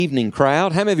Evening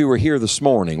crowd. How many of you were here this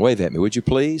morning? Wave at me, would you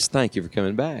please? Thank you for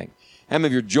coming back. How many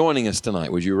of you are joining us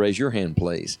tonight? Would you raise your hand,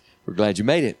 please? We're glad you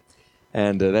made it.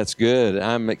 And that's good.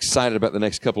 I'm excited about the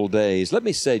next couple of days. Let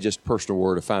me say just a personal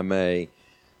word, if I may,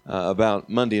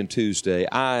 about Monday and Tuesday.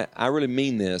 I really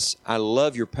mean this. I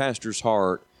love your pastor's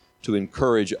heart to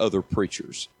encourage other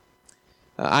preachers.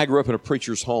 I grew up in a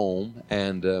preacher's home,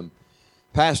 and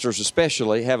pastors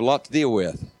especially have a lot to deal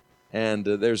with. And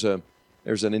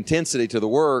there's an intensity to the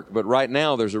work, but right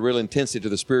now there's a real intensity to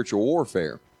the spiritual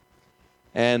warfare.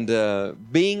 And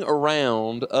being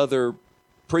around other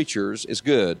preachers is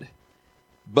good,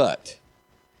 but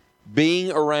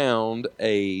being around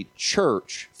a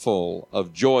church full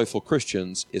of joyful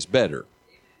Christians is better.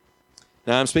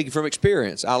 Now, I'm speaking from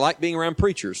experience. I like being around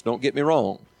preachers, don't get me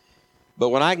wrong. But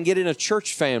when I can get in a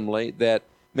church family that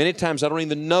many times I don't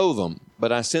even know them,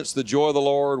 but I sense the joy of the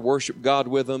Lord, worship God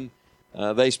with them,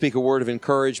 they speak a word of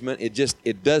encouragement.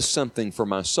 It does something for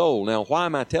my soul. Now, why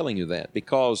am I telling you that?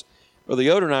 Because Brother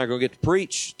Yoder and I are going to get to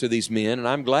preach to these men, and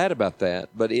I'm glad about that.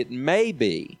 But it may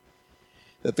be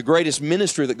that the greatest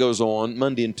ministry that goes on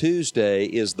Monday and Tuesday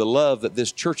is the love that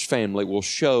this church family will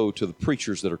show to the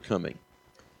preachers that are coming.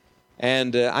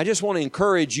 And I just want to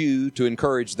encourage you to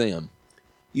encourage them.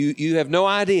 You have no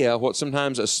idea what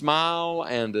sometimes a smile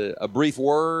and a brief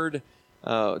word,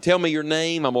 tell me your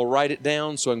name, I'm going to write it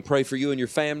down so I can pray for you and your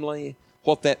family,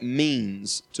 what that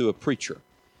means to a preacher.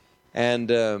 And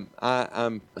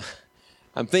I'm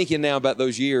thinking now about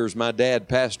those years, my dad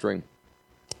pastoring,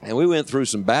 and we went through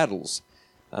some battles.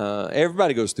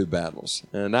 Everybody goes through battles.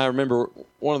 And I remember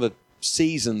one of the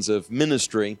seasons of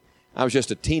ministry, I was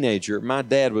just a teenager. My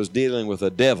dad was dealing with a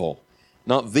devil,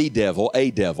 not the devil, a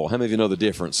devil. How many of you know the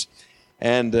difference?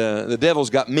 And the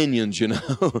devil's got minions, you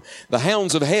know. The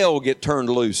hounds of hell get turned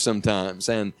loose sometimes,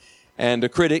 and the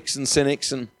critics and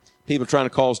cynics and people trying to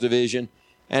cause division.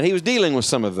 And he was dealing with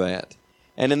some of that.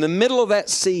 And in the middle of that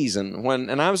season,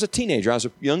 and I was a teenager, I was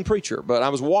a young preacher, but I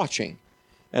was watching.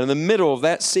 And in the middle of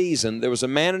that season, there was a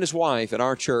man and his wife at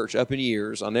our church, up in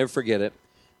years. I'll never forget it.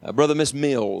 Brother Miss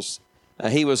Mills.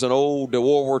 He was an old World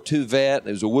War II vet.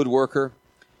 He was a woodworker.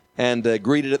 And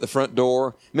greeted at the front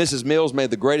door. Mrs. Mills made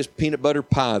the greatest peanut butter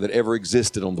pie that ever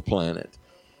existed on the planet.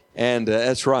 And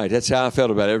that's right. That's how I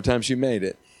felt about it every time she made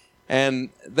it. And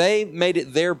they made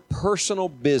it their personal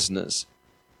business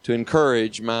to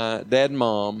encourage my dad and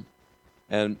mom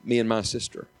and me and my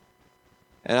sister.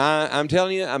 And I'm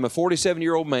telling you, I'm a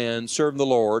 47-year-old man serving the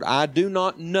Lord. I do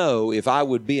not know if I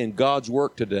would be in God's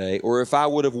work today or if I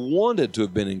would have wanted to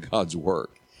have been in God's work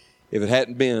if it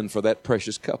hadn't been for that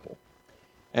precious couple.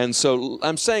 And so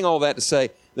I'm saying all that to say,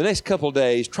 the next couple of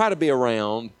days, try to be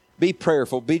around, be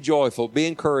prayerful, be joyful, be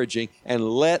encouraging, and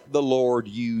let the Lord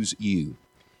use you.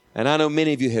 And I know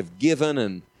many of you have given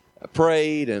and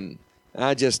prayed, and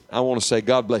I want to say,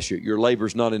 God bless you. Your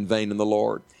labor's not in vain in the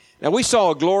Lord. Now, we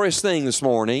saw a glorious thing this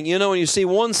morning. You know, when you see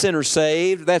one sinner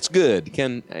saved, that's good.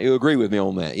 Can you agree with me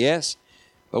on that? Yes?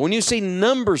 But when you see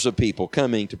numbers of people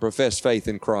coming to profess faith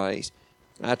in Christ,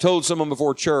 I told someone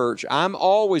before church, I'm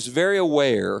always very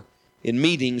aware in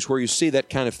meetings where you see that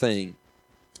kind of thing.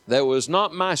 That was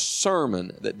not my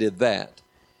sermon that did that.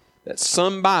 That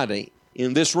somebody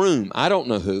in this room, I don't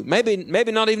know who, maybe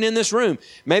not even in this room,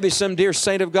 maybe some dear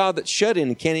saint of God that's shut in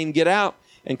and can't even get out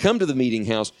and come to the meeting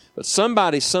house, but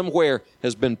somebody somewhere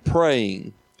has been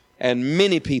praying and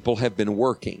many people have been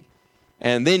working.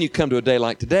 And then you come to a day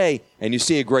like today and you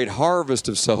see a great harvest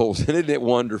of souls. And isn't it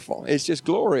wonderful? It's just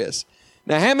glorious.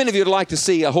 Now, how many of you would like to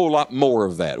see a whole lot more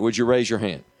of that? Would you raise your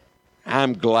hand?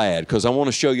 I'm glad, because I want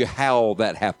to show you how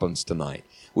that happens tonight.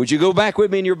 Would you go back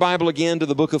with me in your Bible again to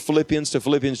the book of Philippians, to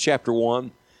Philippians chapter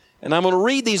 1? And I'm going to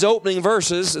read these opening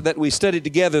verses that we studied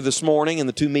together this morning in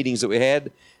the two meetings that we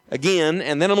had again,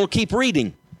 and then I'm going to keep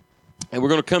reading. And we're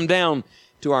going to come down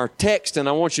to our text, and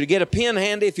I want you to get a pen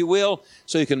handy, if you will,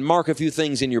 so you can mark a few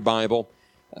things in your Bible.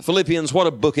 Philippians, what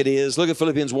a book it is. Look at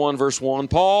Philippians 1, verse 1.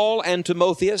 Paul and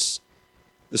Timotheus,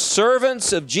 the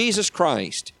servants of Jesus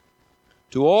Christ,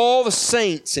 to all the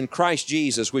saints in Christ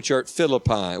Jesus which are at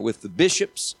Philippi, with the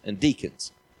bishops and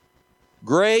deacons,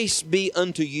 grace be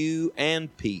unto you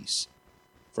and peace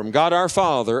from God our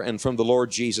Father and from the Lord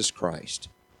Jesus Christ.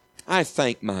 I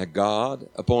thank my God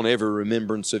upon every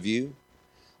remembrance of you,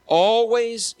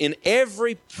 always in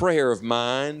every prayer of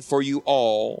mine for you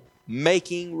all,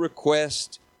 making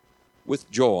request with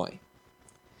joy,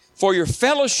 for your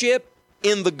fellowship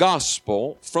in the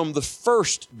gospel from the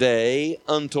first day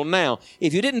until now.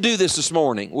 If you didn't do this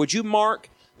morning, would you mark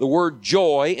the word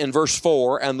joy in verse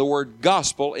 4 and the word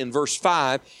gospel in verse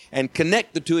 5 and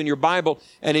connect the two in your Bible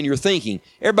and in your thinking?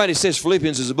 Everybody says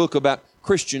Philippians is a book about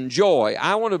Christian joy.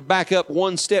 I want to back up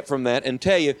one step from that and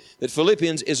tell you that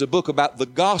Philippians is a book about the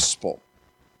gospel.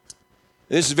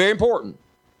 This is very important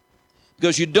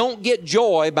because you don't get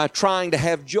joy by trying to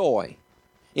have joy.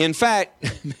 In fact,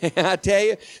 may I tell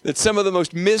you that some of the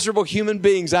most miserable human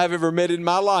beings I've ever met in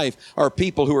my life are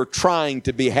people who are trying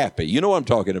to be happy. You know what I'm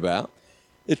talking about.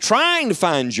 They're trying to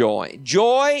find joy.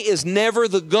 Joy is never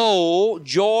the goal.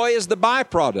 Joy is the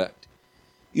byproduct.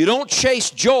 You don't chase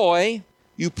joy,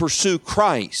 you pursue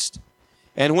Christ.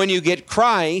 And when you get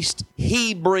Christ,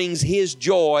 He brings His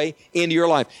joy into your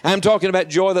life. I'm talking about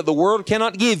joy that the world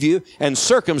cannot give you and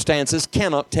circumstances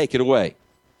cannot take it away.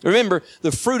 Remember,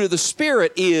 the fruit of the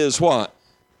Spirit is what?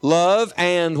 Love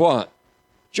and what?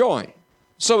 Joy.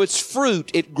 So it's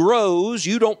fruit. It grows.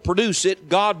 You don't produce it.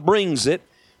 God brings it.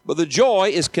 But the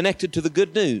joy is connected to the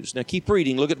good news. Now keep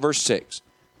reading. Look at verse 6.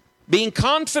 Being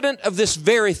confident of this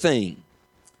very thing,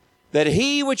 that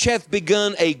He which hath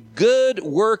begun a good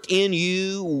work in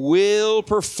you will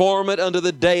perform it unto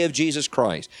the day of Jesus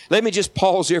Christ. Let me just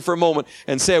pause here for a moment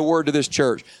and say a word to this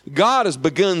church. God has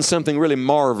begun something really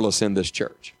marvelous in this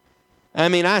church. I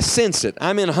mean, I sense it.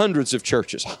 I'm in hundreds of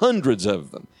churches, hundreds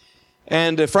of them.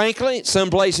 And frankly, some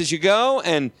places you go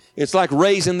and it's like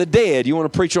raising the dead. You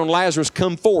want to preach on Lazarus,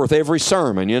 come forth every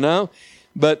sermon, you know.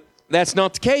 But that's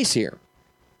not the case here.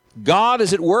 God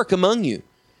is at work among you.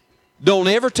 Don't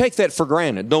ever take that for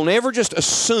granted. Don't ever just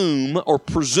assume or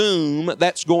presume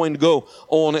that's going to go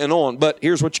on and on. But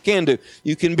here's what you can do.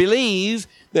 You can believe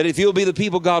that if you'll be the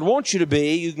people God wants you to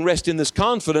be, you can rest in this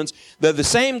confidence that the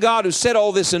same God who set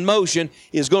all this in motion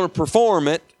is going to perform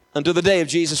it until the day of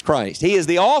Jesus Christ. He is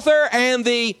the author and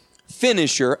the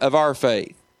finisher of our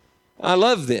faith. I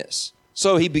love this.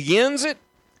 So He begins it,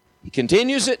 He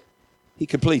continues it, He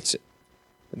completes it.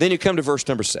 And then you come to verse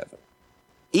number 7.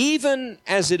 Even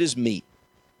as it is meet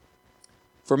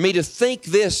for me to think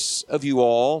this of you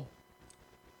all,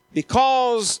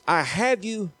 because I have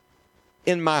you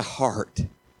in my heart.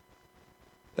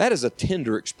 That is a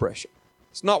tender expression.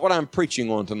 It's not what I'm preaching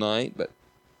on tonight, but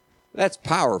that's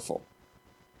powerful.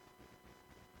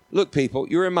 Look, people,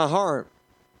 you're in my heart.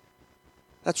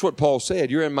 That's what Paul said.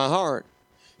 You're in my heart.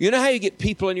 You know how you get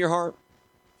people in your heart?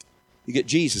 You get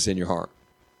Jesus in your heart.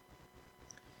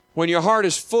 When your heart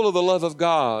is full of the love of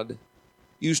God,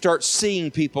 you start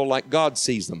seeing people like God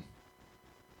sees them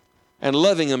and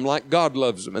loving them like God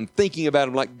loves them and thinking about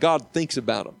them like God thinks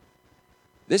about them.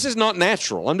 This is not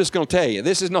natural. I'm just going to tell you,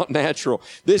 this is not natural.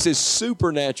 This is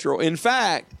supernatural. In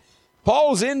fact,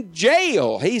 Paul's in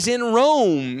jail. He's in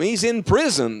Rome. He's in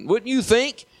prison. Wouldn't you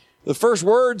think the first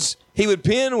words he would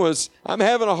pen was, I'm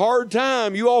having a hard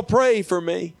time. You all pray for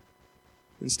me.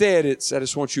 Instead, it's, I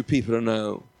just want you people to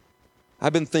know,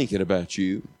 I've been thinking about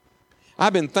you.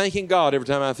 I've been thanking God every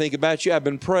time I think about you. I've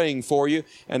been praying for you,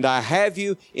 and I have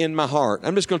you in my heart.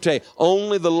 I'm just going to tell you,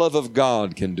 only the love of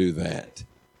God can do that.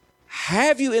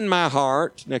 Have you in my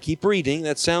heart. Now keep reading.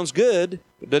 That sounds good,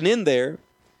 but it doesn't end there.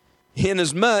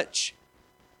 Inasmuch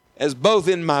as both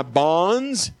in my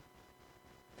bonds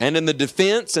and in the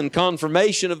defense and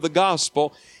confirmation of the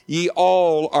gospel, ye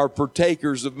all are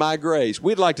partakers of my grace.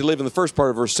 We'd like to live in the first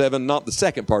part of verse 7, not the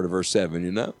second part of verse 7,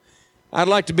 you know. I'd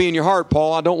like to be in your heart,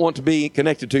 Paul. I don't want to be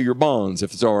connected to your bonds,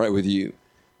 if it's all right with you.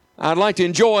 I'd like to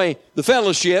enjoy the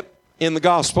fellowship in the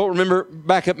gospel. Remember,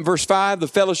 back up in verse 5, the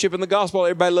fellowship in the gospel.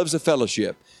 Everybody loves the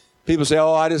fellowship. People say,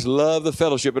 oh, I just love the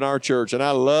fellowship in our church. And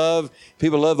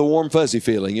people love the warm, fuzzy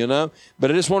feeling, you know.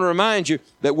 But I just want to remind you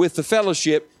that with the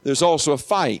fellowship, there's also a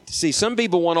fight. See, some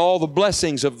people want all the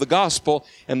blessings of the gospel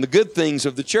and the good things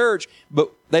of the church,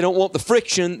 but they don't want the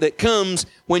friction that comes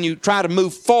when you try to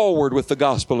move forward with the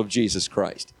gospel of Jesus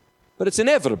Christ. But it's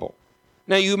inevitable.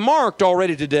 Now, you marked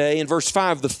already today in verse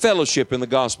 5 the fellowship in the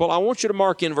gospel. I want you to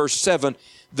mark in verse 7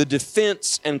 the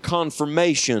defense and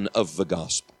confirmation of the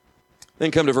gospel. Then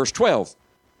come to verse 12.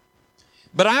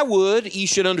 But I would ye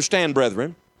should understand,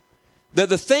 brethren, that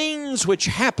the things which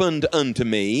happened unto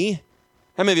me,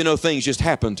 how many of you know things just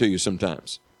happen to you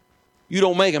sometimes? You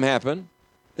don't make them happen.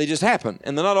 They just happen.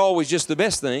 And they're not always just the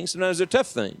best things. Sometimes they're tough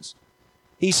things.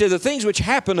 He said, the things which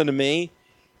happened unto me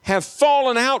have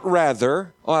fallen out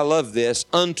rather, oh, I love this,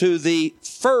 unto the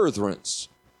furtherance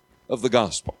of the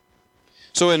gospel.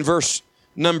 So in verse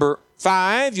number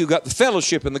 5, you've got the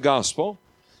fellowship in the gospel.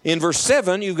 In verse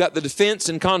 7, you've got the defense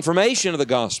and confirmation of the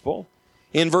gospel.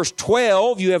 In verse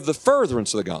 12, you have the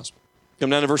furtherance of the gospel.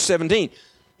 Come down to verse 17.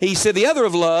 He said, the other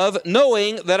of love,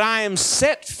 knowing that I am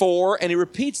set for, and he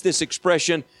repeats this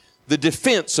expression, the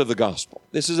defense of the gospel.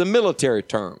 This is a military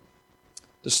term.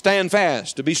 To stand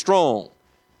fast, to be strong.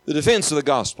 The defense of the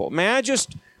gospel. May I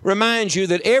just reminds you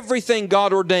that everything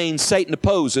God ordains, Satan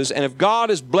opposes, and if God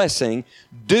is blessing,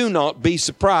 do not be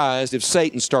surprised if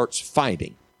Satan starts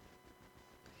fighting.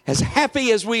 As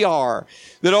happy as we are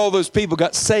that all those people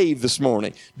got saved this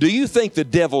morning, do you think the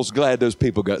devil's glad those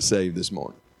people got saved this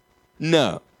morning?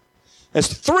 No. As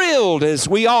thrilled as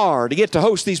we are to get to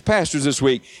host these pastors this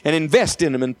week and invest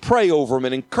in them and pray over them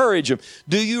and encourage them,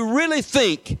 do you really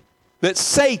think that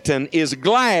Satan is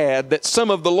glad that some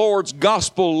of the Lord's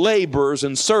gospel laborers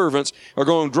and servants are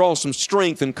going to draw some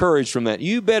strength and courage from that?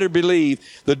 You better believe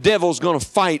the devil's going to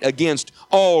fight against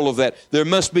all of that. There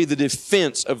must be the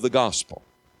defense of the gospel.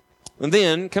 And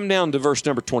then come down to verse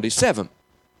number 27.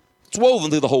 It's woven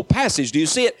through the whole passage. Do you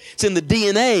see it? It's in the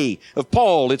DNA of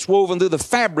Paul. It's woven through the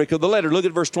fabric of the letter. Look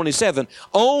at verse 27.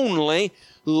 Only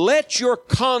let your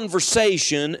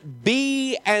conversation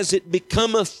be as it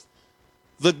becometh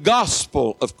the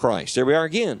gospel of Christ. There we are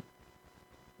again.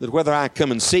 That whether I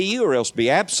come and see you or else be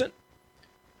absent,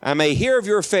 I may hear of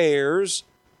your affairs,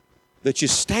 that you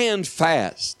stand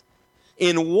fast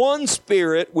in one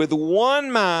spirit, with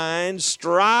one mind,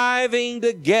 striving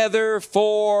together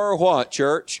for what,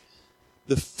 church?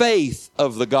 The faith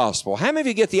of the gospel. How many of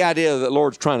you get the idea that the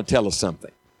Lord's trying to tell us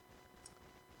something?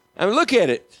 I mean, look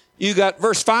at it. You got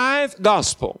verse 5,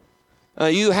 gospel.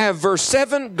 You have verse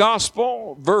 7,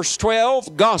 gospel. Verse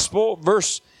 12, gospel.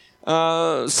 Verse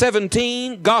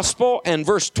 17, gospel. And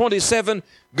verse 27,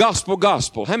 gospel,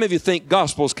 gospel. How many of you think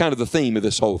gospel is kind of the theme of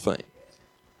this whole thing?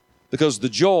 Because the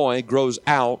joy grows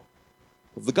out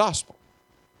of the gospel.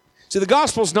 See, the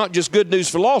gospel is not just good news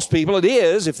for lost people. It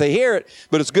is, if they hear it,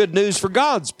 but it's good news for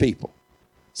God's people.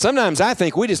 Sometimes I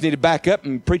think we just need to back up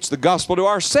and preach the gospel to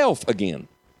ourselves again.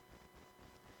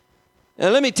 Now,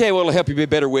 let me tell you what will help you be a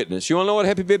better witness. You want to know what will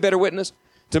help you be a better witness?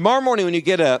 Tomorrow morning when you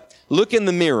get up, look in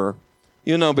the mirror,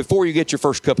 before you get your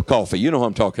first cup of coffee. You know what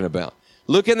I'm talking about.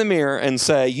 Look in the mirror and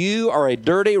say, you are a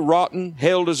dirty, rotten,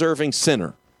 hell-deserving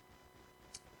sinner.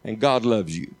 And God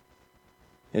loves you.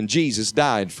 And Jesus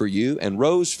died for you and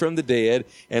rose from the dead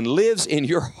and lives in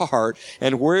your heart.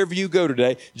 And wherever you go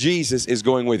today, Jesus is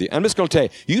going with you. I'm just going to tell you,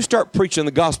 you start preaching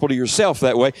the gospel to yourself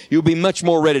that way, you'll be much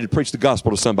more ready to preach the gospel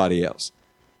to somebody else.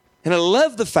 And I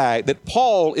love the fact that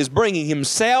Paul is bringing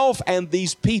himself and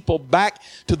these people back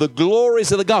to the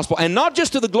glories of the gospel. And not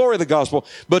just to the glory of the gospel,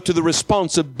 but to the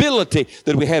responsibility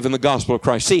that we have in the gospel of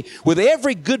Christ. See, with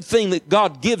every good thing that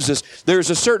God gives us,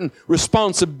 there's a certain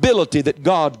responsibility that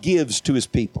God gives to His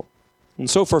people. And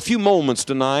so for a few moments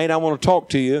tonight, I want to talk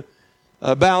to you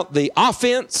about the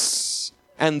offense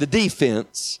and the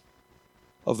defense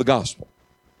of the gospel.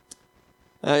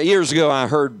 Years ago, I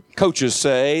heard coaches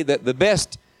say that the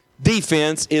best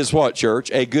defense is what,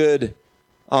 church? A good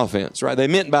offense, right? They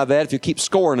meant by that, if you keep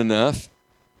scoring enough,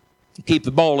 you keep the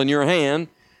ball in your hand,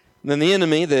 then the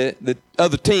enemy, the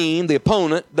other team, the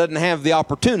opponent, doesn't have the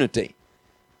opportunity.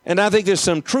 And I think there's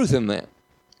some truth in that.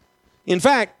 In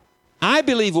fact, I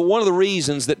believe one of the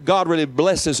reasons that God really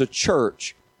blesses a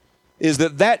church is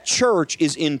that that church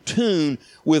is in tune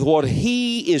with what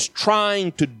He is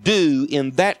trying to do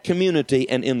in that community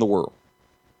and in the world.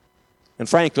 And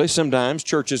frankly, sometimes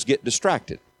churches get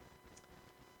distracted.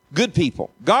 Good people,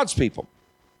 God's people,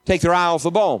 take their eye off the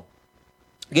ball,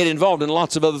 get involved in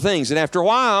lots of other things. And after a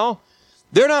while,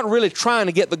 they're not really trying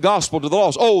to get the gospel to the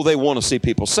lost. Oh, they want to see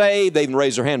people saved. They even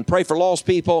raise their hand and pray for lost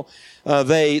people.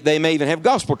 They may even have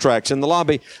gospel tracts in the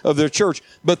lobby of their church.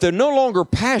 But they're no longer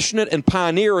passionate and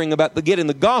pioneering about getting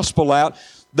the gospel out.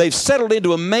 They've settled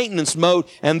into a maintenance mode,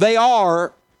 and they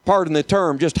are, pardon the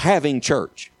term, just having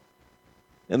church.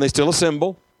 And they still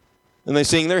assemble, and they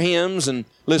sing their hymns and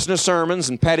listen to sermons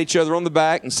and pat each other on the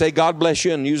back and say, God bless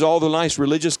you, and use all the nice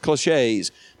religious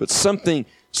cliches. But something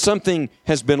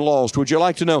has been lost. Would you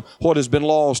like to know what has been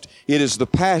lost? It is the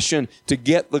passion to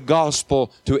get the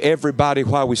gospel to everybody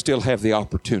while we still have the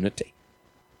opportunity.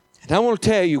 And I want to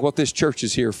tell you what this church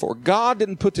is here for. God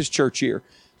didn't put this church here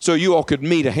so you all could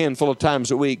meet a handful of times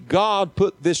a week. God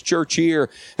put this church here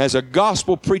as a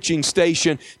gospel preaching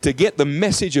station to get the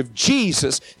message of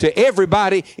Jesus to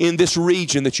everybody in this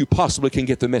region that you possibly can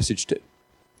get the message to.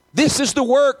 This is the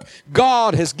work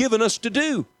God has given us to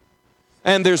do.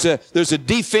 And there's a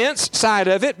defense side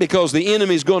of it because the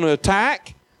enemy's going to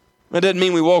attack. That doesn't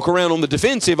mean we walk around on the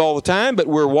defensive all the time, but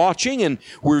we're watching and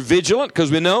we're vigilant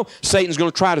because we know Satan's going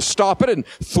to try to stop it and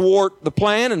thwart the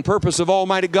plan and purpose of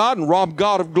Almighty God and rob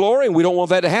God of glory, and we don't want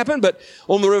that to happen. But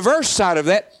on the reverse side of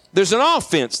that, there's an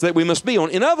offense that we must be on.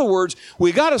 In other words,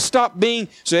 we got to stop being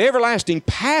so everlasting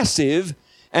passive,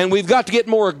 and we've got to get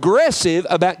more aggressive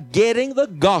about getting the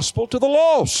gospel to the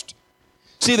lost.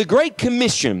 See, the Great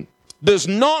Commission does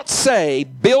not say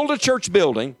build a church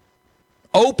building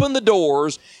Open the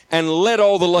doors and let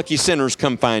all the lucky sinners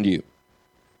come find you.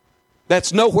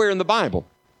 That's nowhere in the Bible.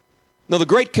 No, the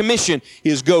Great Commission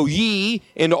is go ye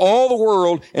into all the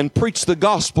world and preach the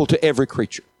gospel to every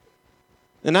creature.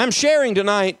 And I'm sharing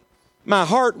tonight my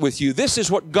heart with you. This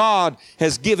is what God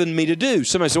has given me to do.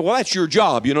 Somebody said, well, that's your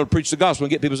job, to preach the gospel and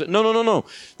get people to say, no.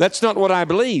 That's not what I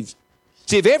believe.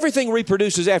 See, if everything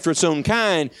reproduces after its own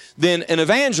kind, then an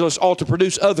evangelist ought to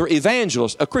produce other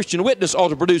evangelists. A Christian witness ought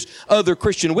to produce other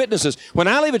Christian witnesses. When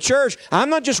I leave a church, I'm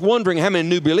not just wondering how many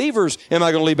new believers am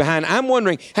I going to leave behind. I'm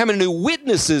wondering how many new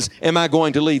witnesses am I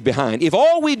going to leave behind. If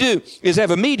all we do is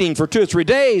have a meeting for 2 or 3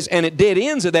 days and it dead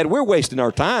ends at that, we're wasting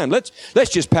our time. Let's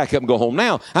just pack up and go home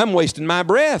now. I'm wasting my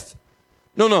breath.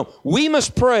 No. We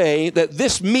must pray that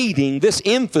this meeting, this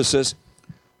emphasis,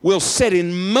 will set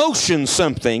in motion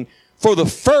something for the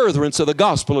furtherance of the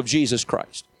gospel of Jesus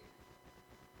Christ.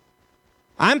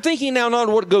 I'm thinking now not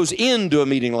what goes into a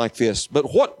meeting like this,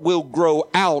 but what will grow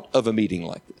out of a meeting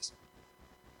like this.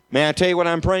 May I tell you what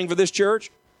I'm praying for this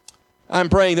church? I'm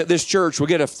praying that this church will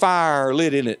get a fire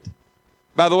lit in it.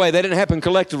 By the way, that didn't happen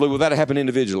collectively without it happening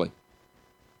individually.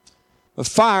 A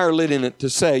fire lit in it to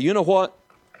say, you know what?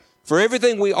 For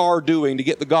everything we are doing to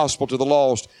get the gospel to the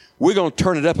lost, we're going to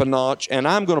turn it up a notch, and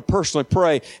I'm going to personally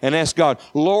pray and ask God,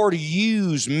 Lord,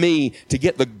 use me to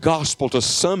get the gospel to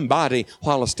somebody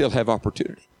while I still have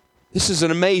opportunity. This is an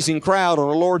amazing crowd on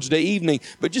a Lord's Day evening,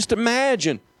 but just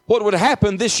imagine what would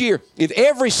happen this year if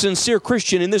every sincere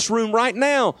Christian in this room right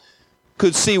now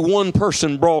could see one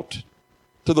person brought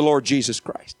to the Lord Jesus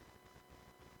Christ.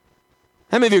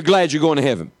 How many of you are glad you're going to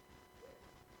heaven?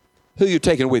 Who are you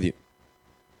taking with you?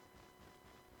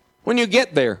 When you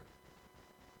get there,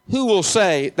 who will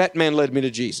say, that man led me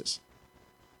to Jesus?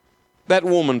 That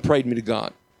woman prayed me to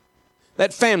God.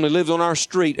 That family lived on our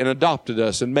street and adopted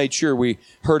us and made sure we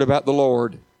heard about the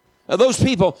Lord. Those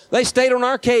people, they stayed on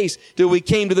our case till we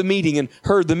came to the meeting and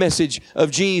heard the message of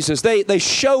Jesus. They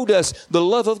showed us the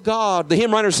love of God. The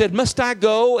hymn writer said, must I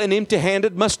go and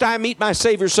empty-handed? Must I meet my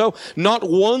Savior so? Not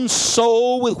one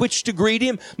soul with which to greet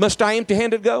Him? Must I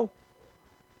empty-handed go?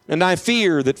 And I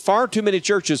fear that far too many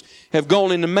churches have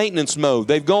gone into maintenance mode.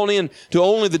 They've gone into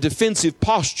only the defensive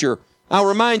posture. I'll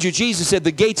remind you, Jesus said,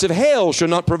 the gates of hell shall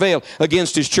not prevail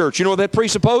against His church. You know what that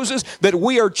presupposes? That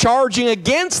we are charging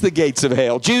against the gates of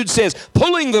hell. Jude says,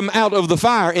 pulling them out of the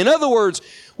fire. In other words,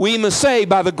 we must say,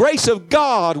 by the grace of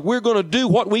God, we're going to do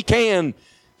what we can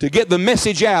to get the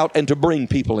message out and to bring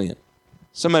people in.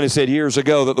 Somebody said years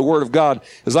ago that the Word of God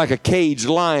is like a caged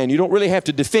lion. You don't really have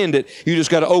to defend it. You just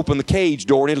got to open the cage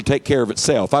door and it'll take care of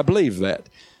itself. I believe that.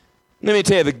 Let me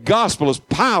tell you, the gospel is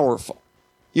powerful.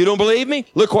 You don't believe me?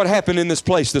 Look what happened in this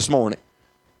place this morning.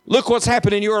 Look what's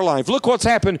happened in your life. Look what's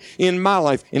happened in my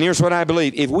life. And here's what I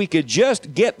believe. If we could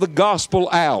just get the gospel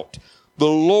out, the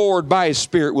Lord by His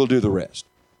Spirit will do the rest.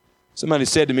 Somebody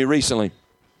said to me recently,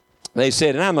 they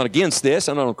said, and I'm not against this,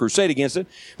 I'm not on a crusade against it,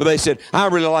 but they said, I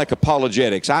really like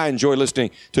apologetics. I enjoy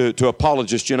listening to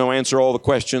apologists, answer all the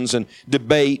questions and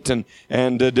debate and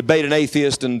debate an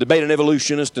atheist and debate an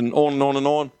evolutionist and on and on and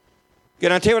on.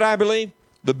 Can I tell you what I believe?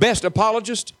 The best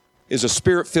apologist is a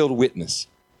Spirit-filled witness.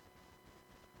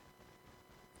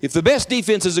 If the best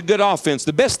defense is a good offense,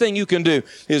 the best thing you can do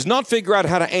is not figure out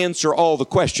how to answer all the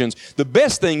questions. The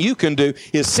best thing you can do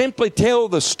is simply tell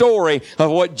the story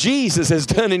of what Jesus has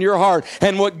done in your heart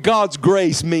and what God's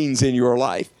grace means in your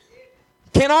life.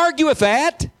 Can't argue with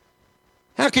that.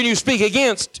 How can you speak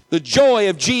against the joy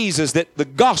of Jesus that the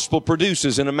gospel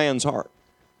produces in a man's heart?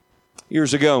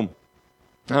 Years ago,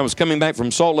 I was coming back from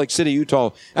Salt Lake City,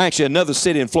 Utah. Actually, another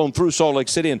city, and flown through Salt Lake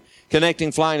City and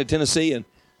connecting, flying to Tennessee. And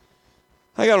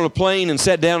I got on a plane and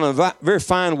sat down, and a very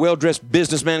fine, well-dressed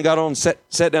businessman got on and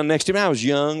sat down next to me. I was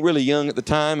young, really young at the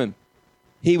time, and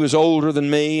he was older than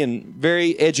me and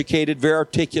very educated, very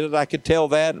articulate. I could tell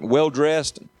that, and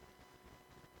well-dressed.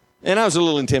 And I was a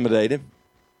little intimidated.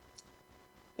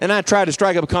 And I tried to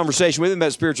strike up a conversation with him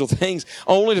about spiritual things,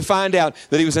 only to find out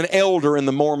that he was an elder in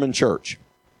the Mormon church.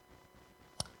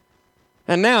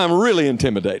 And now I'm really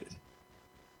intimidated.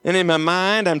 And in my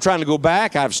mind, I'm trying to go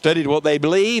back. I've studied what they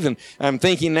believe, and I'm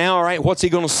thinking now, all right, what's he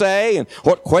going to say, and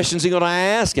what questions he going to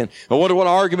ask, and what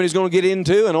argument he's going to get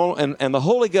into, and the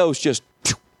Holy Ghost just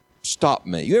stopped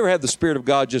me. You ever had the Spirit of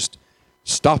God just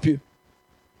stop you?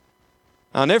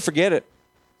 I'll never forget it.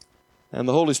 And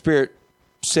the Holy Spirit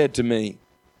said to me,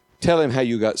 tell him how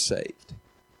you got saved.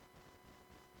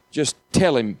 Just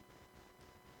tell him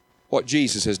what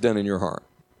Jesus has done in your heart.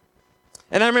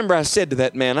 And I remember I said to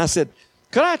that man, I said,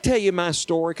 could I tell you my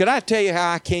story? Could I tell you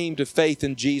how I came to faith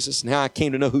in Jesus and how I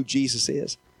came to know who Jesus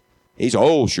is? He said,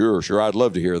 oh, sure, I'd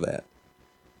love to hear that.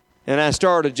 And I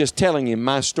started just telling him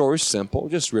my story, simple,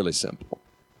 just really simple.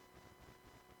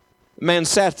 The man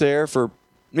sat there for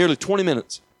nearly 20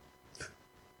 minutes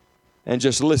and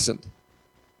just listened.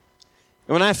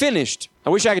 And when I finished, I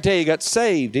wish I could tell you he got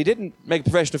saved. He didn't make a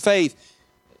profession of faith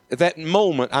at that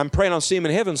moment. I'm praying I'll see him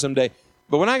in heaven someday.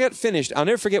 But when I got finished, I'll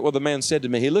never forget what the man said to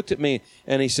me. He looked at me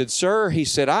and he said, "Sir," he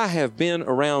said, "I have been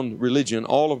around religion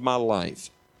all of my life."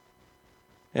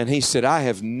 And he said, "I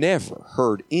have never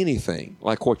heard anything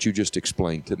like what you just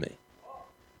explained to me."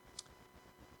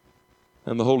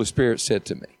 And the Holy Spirit said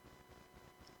to me,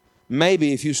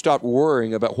 maybe if you stop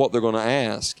worrying about what they're going to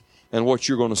ask and what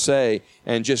you're going to say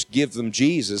and just give them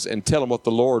Jesus and tell them what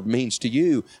the Lord means to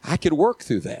you, I could work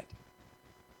through that.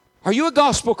 Are you a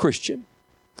gospel Christian?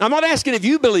 I'm not asking if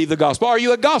you believe the gospel. Are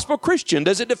you a gospel Christian?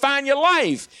 Does it define your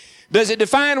life? Does it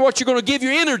define what you're going to give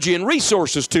your energy and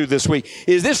resources to this week?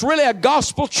 Is this really a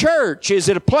gospel church? Is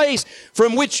it a place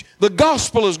from which the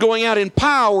gospel is going out in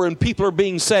power and people are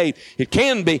being saved? It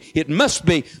can be, it must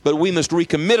be, but we must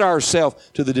recommit ourselves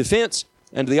to the defense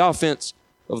and to the offense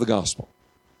of the gospel.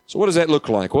 So what does that look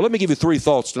like? Well, let me give you 3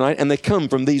 thoughts tonight, and they come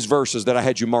from these verses that I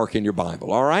had you mark in your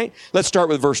Bible, all right? Let's start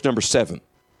with verse number 7.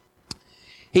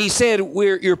 He said,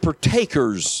 you're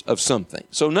partakers of something.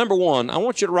 So number 1, I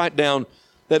want you to write down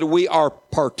that we are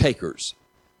partakers.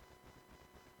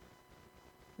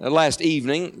 Last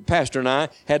evening, Pastor and I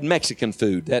had Mexican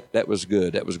food. That was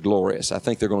good. That was glorious. I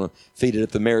think they're going to feed it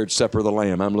at the marriage supper of the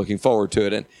Lamb. I'm looking forward to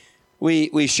it. And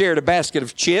we shared a basket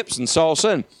of chips and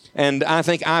salsa, and I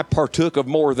think I partook of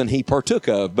more than he partook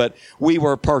of, but we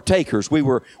were partakers. We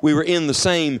were in the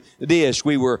same dish.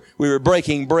 We were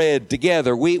breaking bread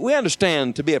together. We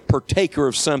understand to be a partaker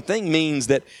of something means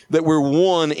that we're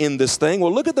one in this thing.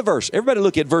 Well, look at the verse. Everybody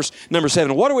look at verse number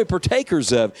 7. What are we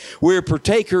partakers of? We're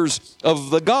partakers of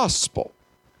the gospel.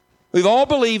 We've all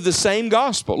believed the same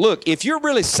gospel. Look, if you're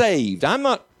really saved, I'm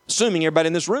not assuming everybody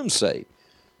in this room is saved.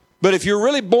 But if you're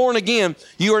really born again,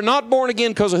 you are not born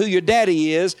again because of who your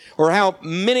daddy is or how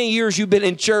many years you've been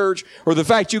in church or the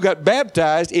fact you got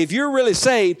baptized. If you're really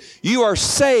saved, you are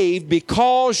saved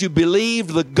because you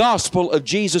believed the gospel of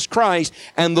Jesus Christ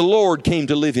and the Lord came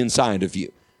to live inside of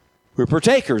you. We're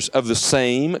partakers of the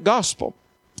same gospel.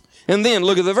 And then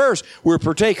look at the verse. We're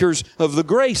partakers of the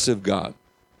grace of God.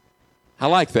 I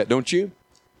like that, don't you?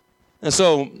 And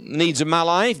so needs of my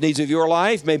life, needs of your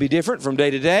life may be different from day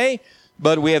to day.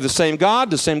 But we have the same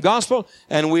God, the same gospel,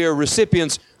 and we are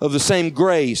recipients of the same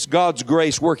grace. God's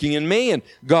grace working in me and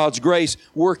God's grace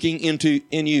working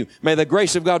in you. May the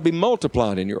grace of God be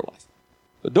multiplied in your life.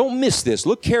 But don't miss this.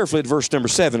 Look carefully at verse number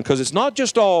 7, because it's not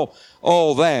just all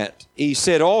that. He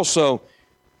said also,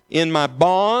 in my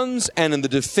bonds and in the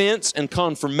defense and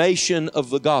confirmation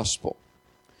of the gospel.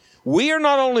 We are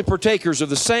not only partakers of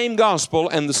the same gospel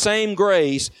and the same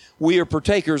grace, we are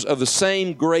partakers of the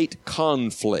same great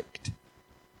conflict.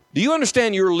 Do you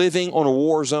understand you're living on a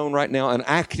war zone right now, an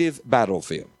active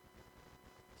battlefield?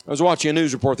 I was watching a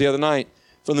news report the other night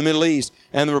from the Middle East,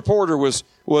 and the reporter was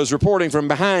reporting from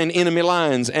behind enemy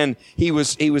lines, and he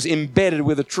was embedded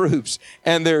with the troops,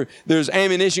 and there's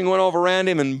ammunition going off around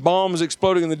him and bombs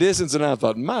exploding in the distance, and I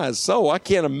thought, my soul, I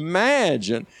can't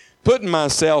imagine putting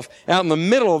myself out in the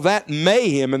middle of that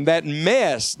mayhem and that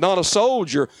mess, not a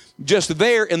soldier, just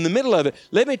there in the middle of it.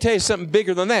 Let me tell you something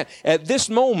bigger than that. At this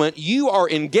moment, you are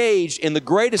engaged in the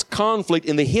greatest conflict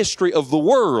in the history of the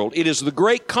world. It is the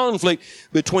great conflict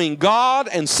between God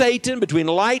and Satan, between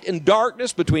light and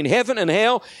darkness, between heaven and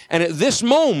hell. And at this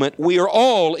moment, we are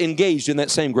all engaged in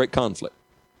that same great conflict.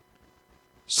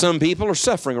 Some people are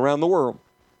suffering around the world.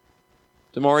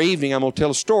 Tomorrow evening, I'm going to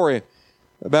tell a story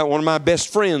about one of my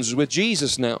best friends with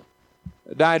Jesus now.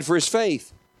 Died for his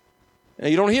faith. Now,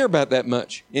 you don't hear about that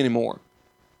much anymore.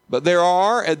 But there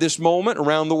are, at this moment,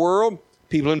 around the world,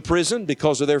 people in prison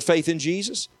because of their faith in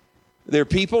Jesus. There are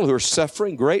people who are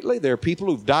suffering greatly. There are people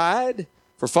who've died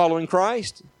for following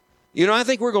Christ. You know, I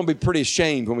think we're going to be pretty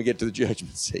ashamed when we get to the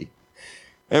judgment seat.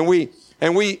 And we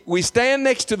stand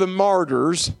next to the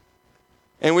martyrs,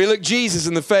 and we look Jesus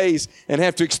in the face and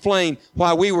have to explain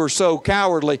why we were so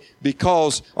cowardly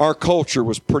because our culture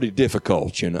was pretty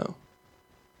difficult, you know.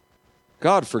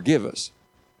 God forgive us.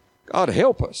 God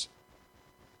help us.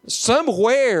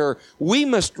 Somewhere we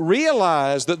must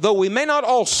realize that though we may not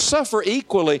all suffer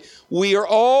equally, we are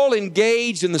all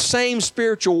engaged in the same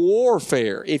spiritual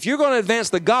warfare. If you're going to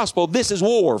advance the gospel, this is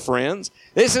war, friends.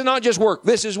 This is not just work.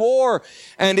 This is war,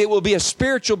 and it will be a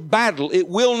spiritual battle. It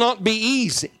will not be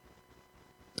easy.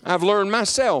 I've learned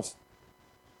myself,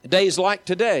 days like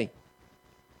today,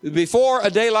 before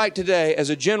a day like today, as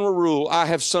a general rule, I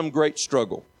have some great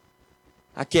struggle.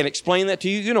 I can't explain that to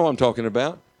you. You know what I'm talking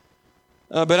about.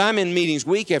 But I'm in meetings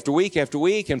week after week after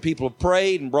week, and people have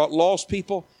prayed and brought lost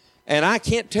people. And I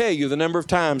can't tell you the number of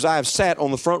times I've sat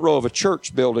on the front row of a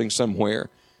church building somewhere,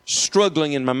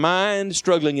 struggling in my mind,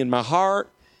 struggling in my heart,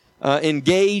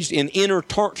 engaged in inner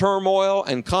turmoil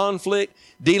and conflict,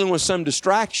 dealing with some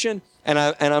distraction. And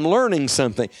I'm learning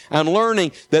something. I'm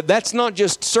learning that that's not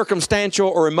just circumstantial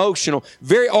or emotional.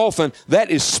 Very often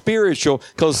that is spiritual,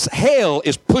 because hell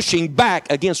is pushing back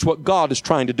against what God is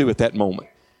trying to do at that moment.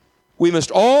 We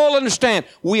must all understand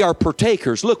we are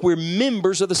partakers. Look, we're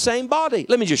members of the same body.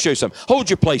 Let me just show you something. Hold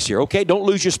your place here, okay? Don't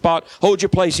lose your spot. Hold your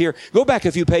place here. Go back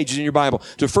a few pages in your Bible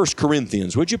to 1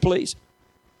 Corinthians, would you please?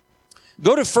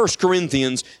 Go to 1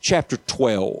 Corinthians chapter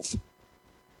 12.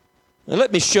 Now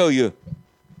let me show you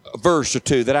a verse or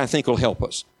two that I think will help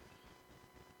us.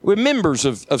 We're members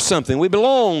of something. We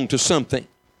belong to something.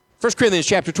 1 Corinthians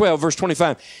chapter 12, verse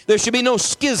 25. There should be no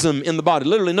schism in the body,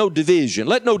 literally no division.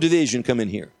 Let no division come in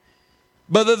here.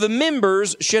 But that the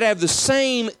members should have the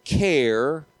same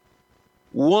care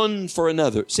one for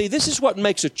another. See, this is what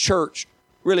makes a church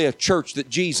really a church that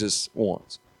Jesus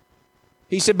wants.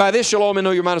 He said, by this shall all men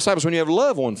know you're my disciples, when you have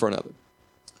love one for another.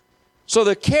 So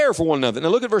the care for one another. Now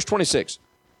look at verse 26.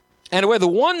 And whether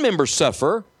one member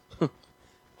suffer,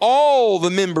 all the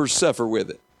members suffer with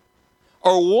it.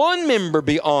 Or one member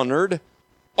be honored,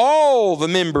 all the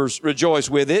members rejoice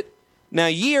with it. Now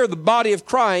ye are the body of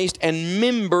Christ, and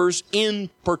members in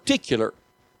particular.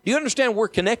 Do you understand we're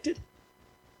connected?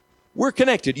 We're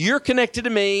connected. You're connected to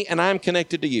me, and I'm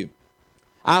connected to you.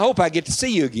 I hope I get to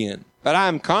see you again. But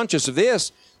I'm conscious of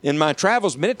this. In my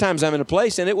travels, many times I'm in a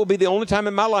place, and it will be the only time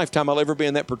in my lifetime I'll ever be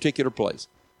in that particular place.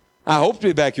 I hope to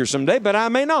be back here someday, but I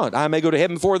may not. I may go to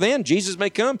heaven before then. Jesus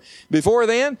may come before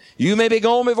then. You may be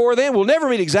gone before then. We'll never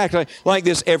meet exactly like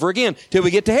this ever again till we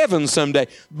get to heaven someday.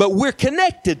 But we're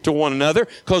connected to one another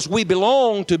because we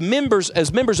belong to members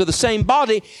as members of the same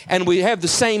body, and we have the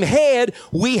same head.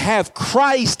 We have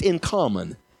Christ in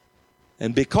common.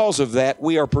 And because of that,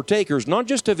 we are partakers not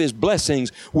just of His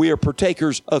blessings, we are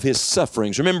partakers of His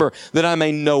sufferings. Remember that I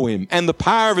may know Him and the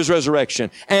power of His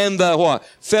resurrection and the what?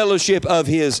 Fellowship of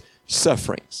His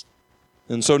sufferings.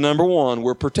 And so number one,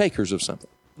 we're partakers of something.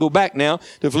 Go back now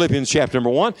to Philippians chapter number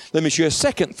 1. Let me show you a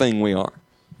second thing we are.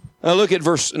 Now look at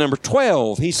verse number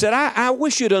 12. He said, I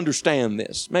wish you'd understand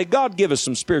this. May God give us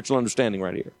some spiritual understanding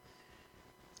right here.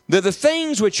 That the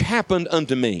things which happened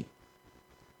unto me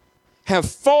have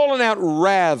fallen out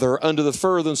rather unto the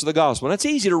furtherance of the gospel. And it's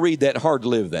easy to read that, hard to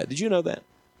live that. Did you know that?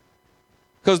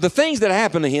 Because the things that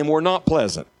happened to him were not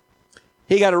pleasant.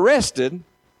 He got arrested,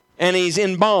 and he's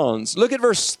in bonds. Look at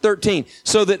verse 13.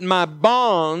 So that my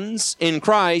bonds in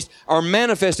Christ are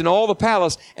manifest in all the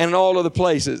palace and in all other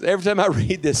places. Every time I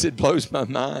read this, it blows my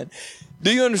mind.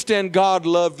 Do you understand God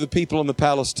loved the people in the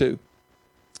palace too?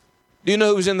 Do you know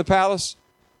who was in the palace?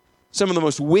 Some of the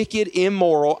most wicked,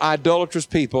 immoral, idolatrous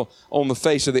people on the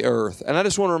face of the earth. And I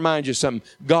just want to remind you something.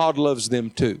 God loves them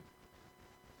too.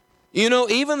 You know,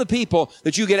 even the people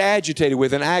that you get agitated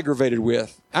with and aggravated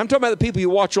with. I'm talking about the people you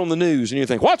watch on the news and you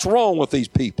think, what's wrong with these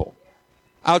people?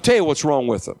 I'll tell you what's wrong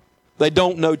with them. They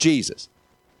don't know Jesus.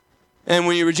 And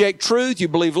when you reject truth, you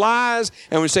believe lies.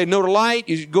 And when you say no to light,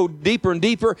 you go deeper and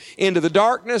deeper into the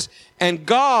darkness. And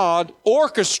God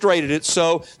orchestrated it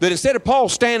so that instead of Paul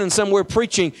standing somewhere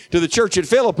preaching to the church at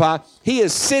Philippi, he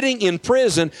is sitting in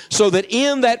prison so that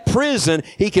in that prison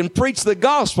he can preach the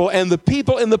gospel and the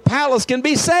people in the palace can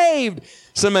be saved.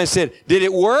 Somebody said, did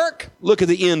it work? Look at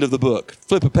the end of the book.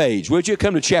 Flip a page, would you?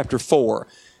 Come to chapter 4.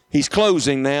 He's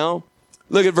closing now.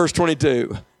 Look at verse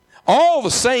 22. All the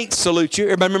saints salute you.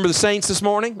 Everybody remember the saints this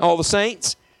morning? All the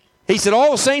saints? He said,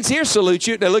 all the saints here salute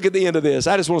you. Now look at the end of this.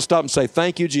 I just want to stop and say,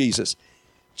 thank you, Jesus.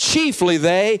 Chiefly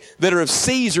they that are of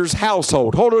Caesar's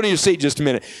household. Hold on to your seat just a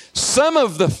minute. Some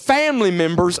of the family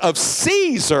members of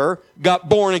Caesar got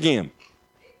born again.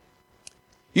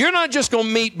 You're not just going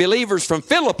to meet believers from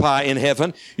Philippi in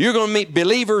heaven. You're going to meet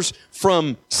believers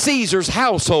from Caesar's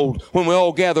household when we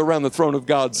all gather around the throne of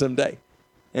God someday.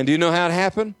 And do you know how it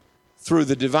happened? Through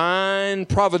the divine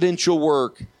providential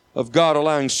work of God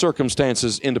allowing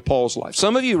circumstances into Paul's life.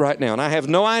 Some of you right now, and I have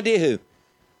no idea who,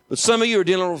 but some of you are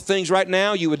dealing with things right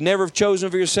now you would never have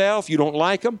chosen for yourself. You don't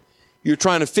like them. You're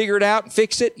trying to figure it out and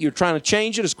fix it. You're trying to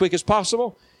change it as quick as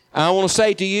possible. I want to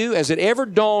say to you, as it ever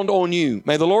dawned on you,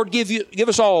 may the Lord give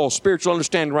us all spiritual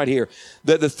understanding right here,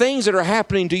 that the things that are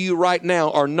happening to you right now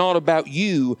are not about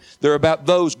you. They're about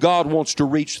those God wants to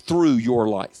reach through your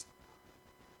life.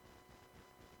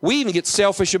 We even get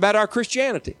selfish about our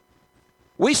Christianity.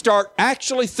 We start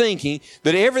actually thinking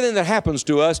that everything that happens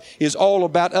to us is all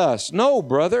about us. No,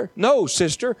 brother. No,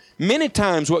 sister. Many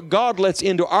times what God lets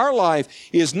into our life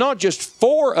is not just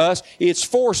for us, it's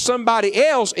for somebody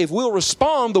else if we'll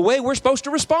respond the way we're supposed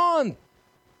to respond.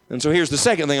 And so here's the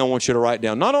second thing I want you to write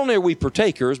down. Not only are we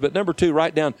partakers, but number two,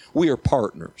 write down, we are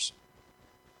partners.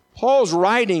 Paul's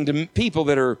writing to people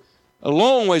that are a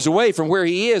long ways away from where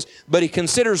he is, but he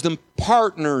considers them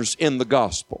partners in the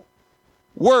gospel.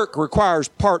 Work requires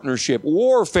partnership.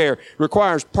 Warfare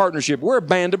requires partnership. We're a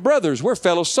band of brothers. We're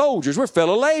fellow soldiers. We're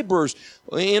fellow laborers.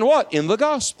 In what? In the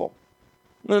gospel.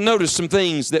 Now notice some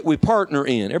things that we partner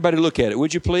in. Everybody look at it,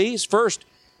 would you please? First,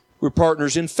 we're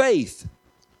partners in faith.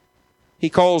 He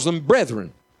calls them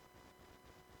brethren.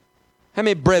 How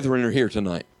many brethren are here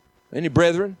tonight? Any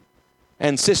brethren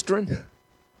and sisterin?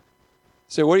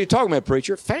 So what are you talking about,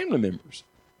 preacher? Family members.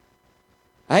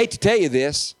 I hate to tell you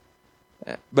this,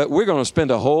 but we're going to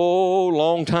spend a whole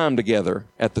long time together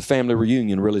at the family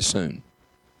reunion really soon.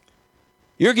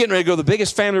 You're getting ready to go to the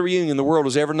biggest family reunion the world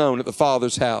has ever known at the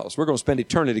Father's house. We're going to spend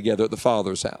eternity together at the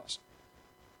Father's house.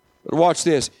 But watch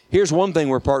this. Here's one thing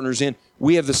we're partners in.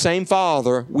 We have the same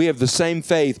Father. We have the same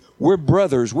faith. We're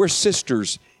brothers. We're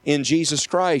sisters in Jesus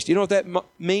Christ. You know what that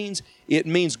means? It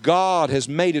means God has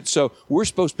made it so we're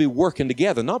supposed to be working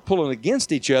together, not pulling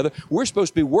against each other. We're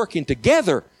supposed to be working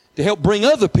together to help bring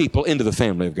other people into the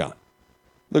family of God.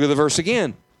 Look at the verse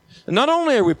again. And not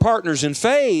only are we partners in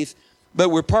faith, but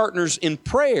we're partners in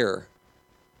prayer.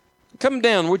 Come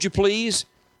down, would you please,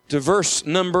 to verse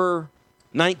number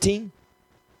 19.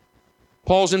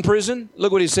 Paul's in prison.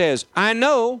 Look what he says. I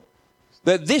know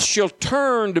that this shall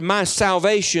turn to my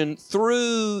salvation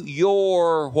through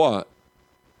your what?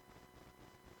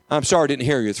 I'm sorry, I didn't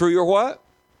hear you. Through your what?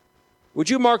 Would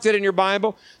you mark that in your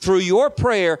Bible? Through your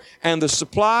prayer and the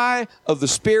supply of the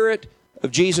Spirit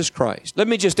of Jesus Christ. Let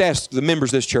me just ask the members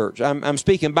of this church. I'm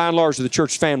speaking by and large to the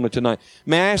church family tonight.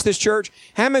 May I ask this church,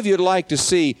 how many of you would like to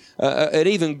see an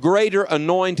even greater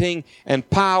anointing and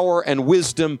power and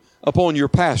wisdom upon your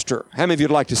pastor? How many of you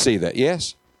would like to see that?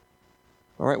 Yes?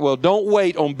 All right, well, don't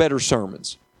wait on better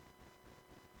sermons.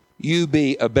 You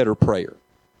be a better prayer.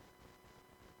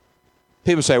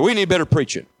 People say, we need better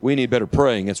preaching. We need better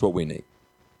praying. That's what we need.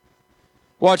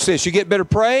 Watch this. You get better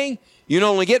praying. You not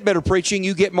only get better preaching,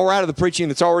 you get more out of the preaching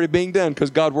that's already being done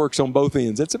because God works on both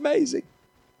ends. It's amazing.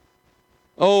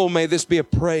 Oh, may this be a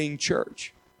praying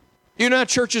church. You know how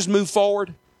churches move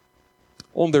forward?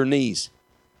 On their knees.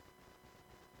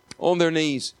 On their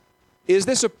knees. Is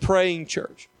this a praying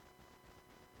church?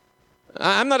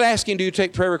 I'm not asking, do you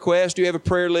take prayer requests? Do you have a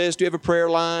prayer list? Do you have a prayer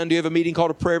line? Do you have a meeting called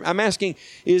a prayer? I'm asking,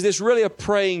 is this really a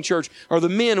praying church? Are the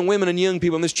men and women and young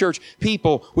people in this church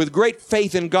people with great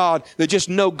faith in God that just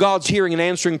know God's hearing and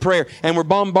answering prayer, and we're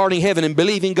bombarding heaven and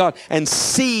believing God and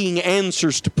seeing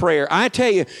answers to prayer? I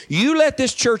tell you, you let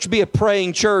this church be a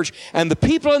praying church, and the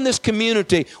people in this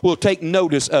community will take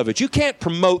notice of it. You can't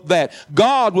promote that.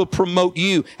 God will promote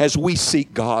you as we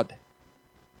seek God.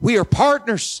 We are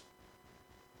partners.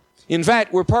 In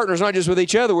fact, we're partners not just with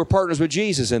each other, we're partners with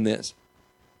Jesus in this.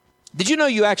 Did you know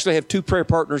you actually have two prayer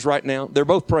partners right now? They're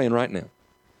both praying right now.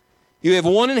 You have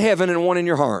one in heaven and one in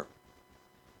your heart.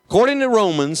 According to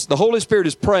Romans, the Holy Spirit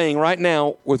is praying right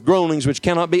now with groanings which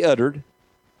cannot be uttered.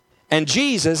 And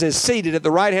Jesus is seated at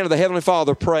the right hand of the Heavenly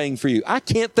Father praying for you. I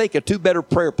can't think of two better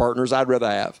prayer partners I'd rather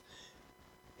have.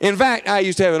 In fact, I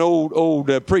used to have an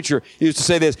old preacher used to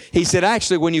say this. He said,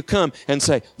 actually, when you come and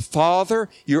say, Father,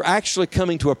 you're actually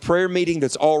coming to a prayer meeting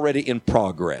that's already in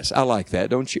progress. I like that,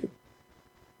 don't you?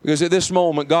 Because at this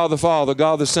moment, God the Father,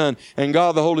 God the Son, and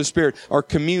God the Holy Spirit are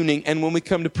communing. And when we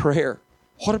come to prayer,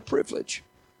 what a privilege.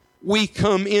 We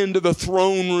come into the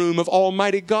throne room of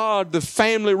Almighty God, the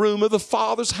family room of the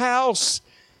Father's house.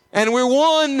 And we're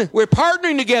one. We're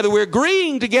partnering together. We're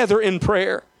agreeing together in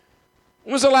prayer.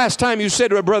 When was the last time you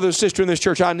said to a brother or sister in this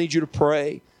church, I need you to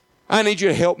pray. I need you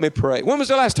to help me pray. When was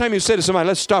the last time you said to somebody,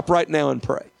 let's stop right now and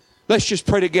pray. Let's just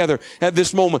pray together at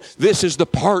this moment. This is the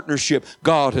partnership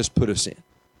God has put us in.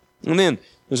 And then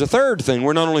there's a third thing.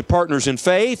 We're not only partners in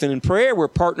faith and in prayer, we're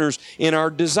partners in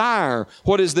our desire.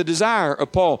 What is the desire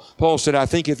of Paul? Paul said, I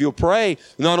think if you'll pray,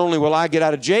 not only will I get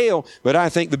out of jail, but I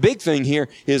think the big thing here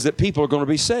is that people are going to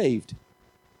be saved.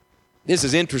 This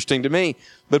is interesting to me.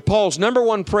 But Paul's number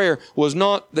one prayer was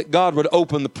not that God would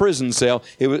open the prison cell.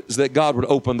 It was that God would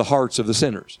open the hearts of the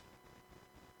sinners.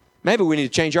 Maybe we need to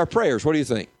change our prayers. What do you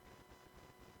think?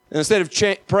 And instead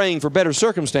of praying for better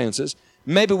circumstances,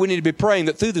 maybe we need to be praying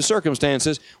that through the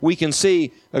circumstances we can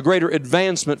see a greater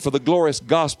advancement for the glorious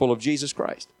gospel of Jesus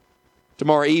Christ.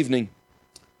 Tomorrow evening,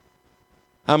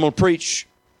 I'm going to preach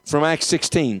from Acts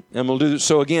 16. I'm going to do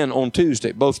so again on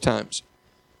Tuesday, both times.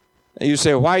 And you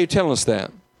say, why are you telling us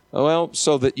that? Well,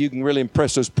 so that you can really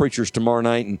impress those preachers tomorrow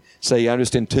night and say, I'm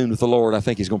just in tune with the Lord. I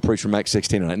think He's going to preach from Acts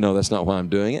 16 tonight. No, that's not why I'm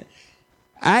doing it.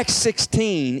 Acts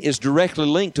 16 is directly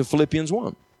linked to Philippians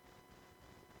 1.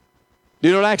 Do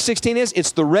you know what Acts 16 is?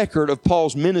 It's the record of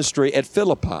Paul's ministry at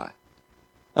Philippi.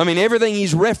 I mean, everything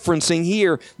he's referencing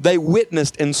here, they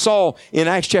witnessed and saw in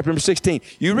Acts chapter number 16.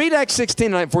 You read Acts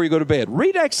 16 tonight before you go to bed.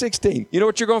 Read Acts 16. You know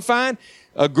what you're going to find?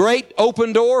 A great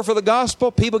open door for the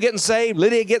gospel. People getting saved.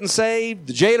 Lydia getting saved.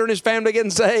 The jailer and his family getting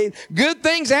saved. Good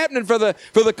things happening for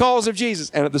the cause of Jesus.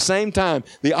 And at the same time,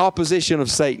 the opposition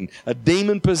of Satan. A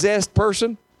demon-possessed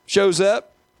person shows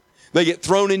up. They get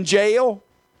thrown in jail.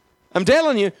 I'm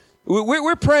telling you,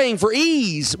 we're praying for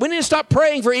ease. We need to stop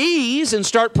praying for ease and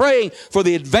start praying for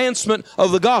the advancement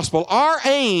of the gospel. Our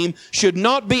aim should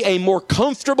not be a more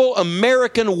comfortable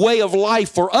American way of life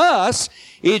for us.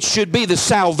 It should be the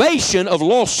salvation of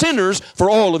lost sinners for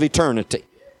all of eternity.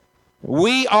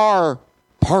 We are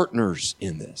partners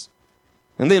in this.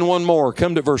 And then one more.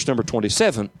 Come to verse number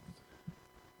 27.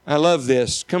 I love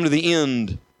this. Come to the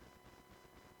end.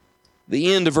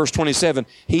 The end of verse 27,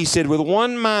 he said, with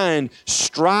one mind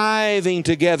striving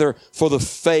together for the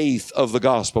faith of the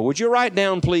gospel. Would you write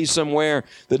down, please, somewhere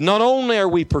that not only are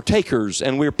we partakers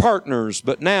and we're partners,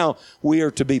 but now we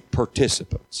are to be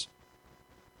participants.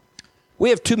 We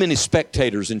have too many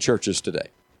spectators in churches today.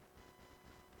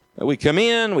 We come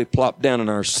in, we plop down in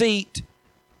our seat,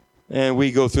 and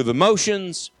we go through the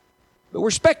motions, but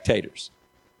we're spectators.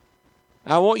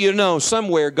 I want you to know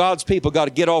somewhere God's people got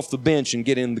to get off the bench and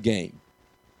get in the game.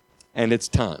 And it's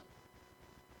time.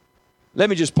 Let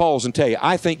me just pause and tell you,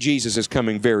 I think Jesus is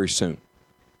coming very soon.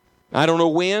 I don't know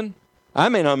when. I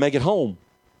may not make it home.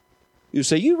 You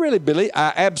say, you really believe?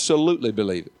 I absolutely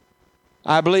believe it.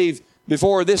 I believe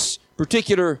before this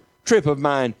particular trip of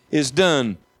mine is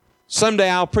done, someday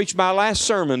I'll preach my last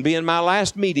sermon, be in my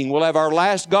last meeting. We'll have our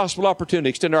last gospel opportunity,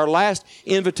 extend our last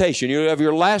invitation. You'll have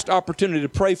your last opportunity to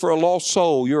pray for a lost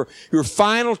soul, your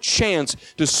final chance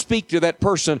to speak to that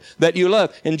person that you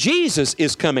love. And Jesus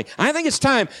is coming. I think it's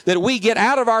time that we get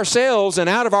out of ourselves and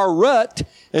out of our rut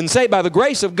and say, by the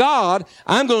grace of God,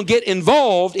 I'm going to get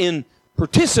involved in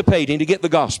participating to get the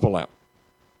gospel out.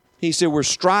 He said, we're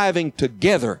striving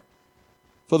together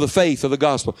for the faith of the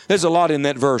gospel. There's a lot in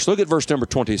that verse. Look at verse number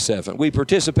 27. We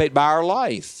participate by our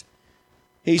life.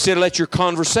 He said, let your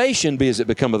conversation be as it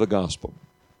become of the gospel.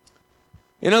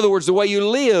 In other words, the way you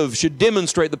live should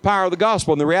demonstrate the power of the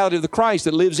gospel and the reality of the Christ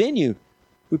that lives in you.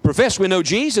 We profess we know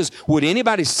Jesus. Would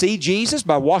anybody see Jesus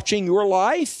by watching your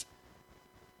life?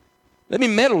 Let me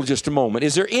meddle just a moment.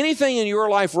 Is there anything in your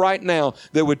life right now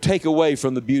that would take away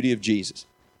from the beauty of Jesus?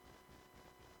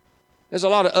 There's a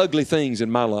lot of ugly things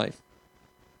in my life.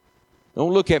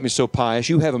 Don't look at me so pious.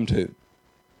 You have them too.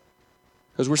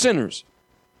 Because we're sinners.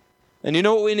 And you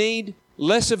know what we need?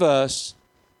 Less of us,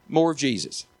 more of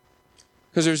Jesus.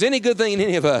 Because if there's any good thing in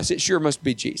any of us, it sure must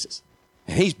be Jesus.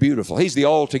 And He's beautiful. He's the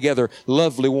altogether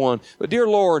lovely one. But dear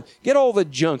Lord, get all the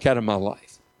junk out of my life.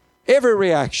 Every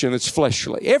reaction that's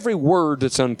fleshly, every word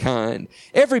that's unkind,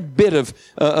 every bit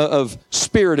of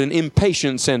spirit and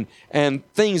impatience and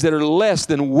things that are less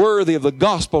than worthy of the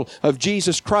gospel of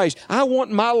Jesus Christ. I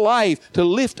want my life to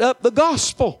lift up the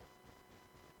gospel.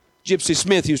 Gypsy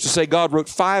Smith used to say God wrote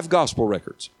 5 gospel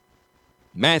records.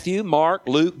 Matthew, Mark,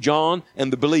 Luke, John,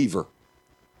 and the believer.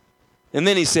 And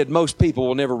then he said most people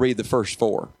will never read the first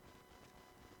 4.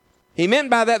 He meant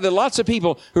by that lots of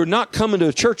people who are not coming to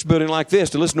a church building like this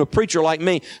to listen to a preacher like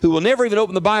me, who will never even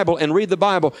open the Bible and read the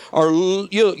Bible, are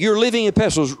your living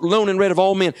epistles, known and read of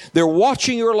all men. They're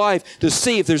watching your life to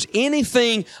see if there's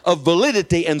anything of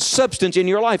validity and substance in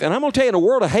your life. And I'm going to tell you, in a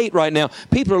world of hate right now,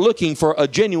 people are looking for a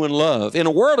genuine love. In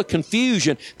a world of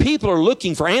confusion, people are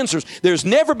looking for answers. There's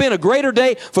never been a greater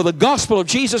day for the gospel of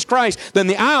Jesus Christ than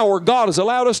the hour God has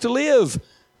allowed us to live.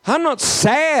 I'm not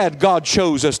sad God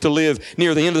chose us to live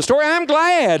near the end of the story. I'm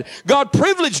glad God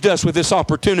privileged us with this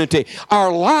opportunity.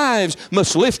 Our lives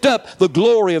must lift up the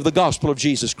glory of the gospel of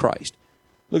Jesus Christ.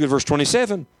 Look at verse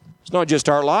 27. It's not just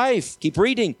our life. Keep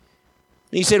reading.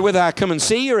 He said, whether I come and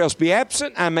see you or else be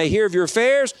absent, I may hear of your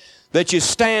affairs, that you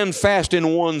stand fast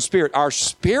in one spirit. Our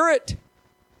spirit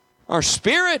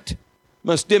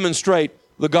must demonstrate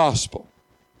the gospel,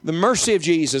 the mercy of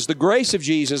Jesus, the grace of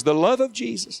Jesus, the love of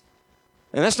Jesus.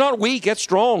 And that's not weak, that's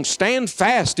strong. Stand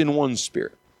fast in one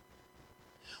spirit.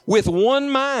 With one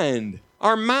mind,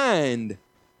 our mind.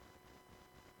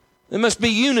 There must be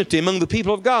unity among the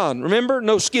people of God. Remember,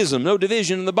 no schism, no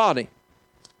division in the body.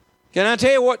 Can I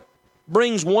tell you what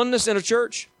brings oneness in a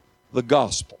church? The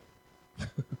gospel.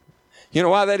 You know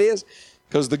why that is?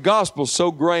 Because the gospel's so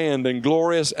grand and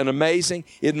glorious and amazing,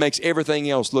 it makes everything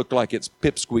else look like it's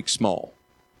pipsqueak small.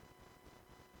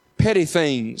 Petty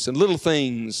things and little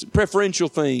things, preferential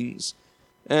things,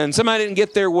 and somebody didn't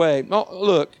get their way. Oh,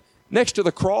 look, next to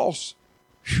the cross,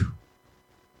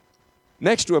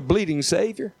 next to a bleeding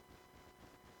Savior,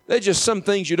 there's just some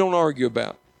things you don't argue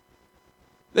about.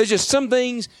 There's just some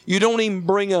things you don't even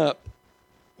bring up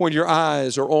when your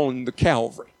eyes are on the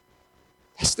Calvary.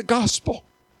 That's the gospel.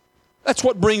 That's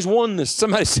what brings oneness.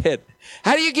 Somebody said,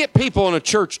 how do you get people in a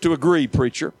church to agree,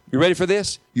 preacher? You ready for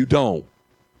this? You don't.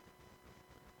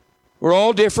 We're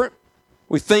all different.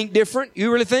 We think different.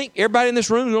 You really think everybody in this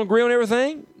room is going to agree on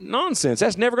everything? Nonsense.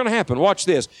 That's never going to happen. Watch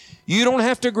this. You don't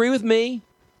have to agree with me,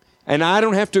 and I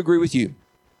don't have to agree with you.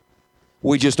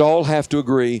 We just all have to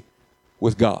agree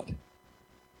with God.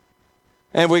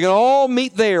 And we can all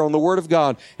meet there on the Word of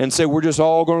God and say we're just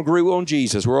all going to agree on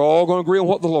Jesus. We're all going to agree on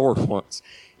what the Lord wants.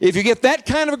 If you get that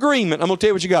kind of agreement, I'm going to tell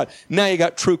you what you got. Now you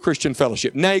got true Christian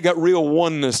fellowship. Now you got real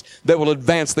oneness that will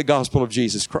advance the gospel of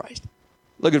Jesus Christ.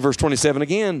 Look at verse 27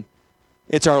 again.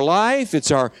 It's our life,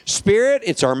 it's our spirit,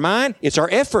 it's our mind, it's our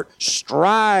effort,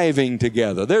 striving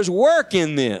together. There's work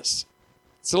in this.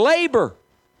 It's labor.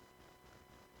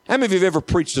 How many of you have ever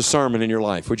preached a sermon in your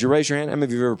life? Would you raise your hand? How many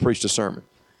of you have ever preached a sermon?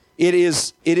 It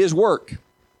is work.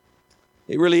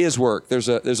 It really is work. There's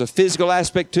a physical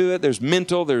aspect to it. There's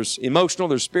mental, there's emotional,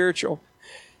 there's spiritual.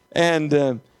 And,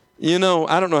 I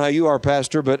don't know how you are,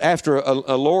 Pastor, but after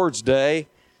a Lord's Day,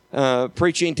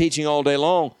 preaching, teaching all day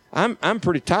long, I'm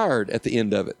pretty tired at the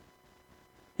end of it.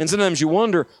 And sometimes you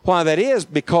wonder why that is,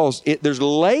 because there's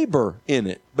labor in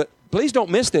it. But please don't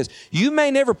miss this. You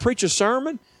may never preach a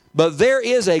sermon, but there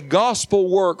is a gospel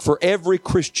work for every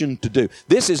Christian to do.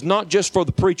 This is not just for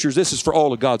the preachers. This is for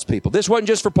all of God's people. This wasn't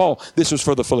just for Paul. This was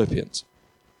for the Philippians.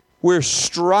 We're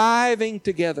striving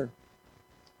together.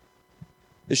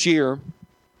 This year,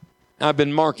 I've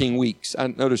been marking weeks. I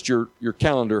noticed your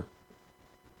calendar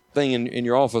thing in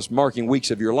your office, marking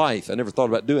weeks of your life. I never thought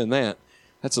about doing that.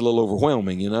 That's a little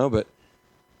overwhelming, but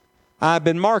I've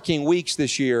been marking weeks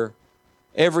this year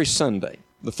every Sunday,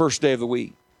 the first day of the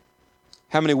week.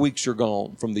 How many weeks are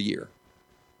gone from the year?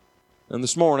 And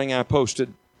this morning I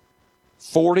posted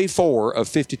 44 of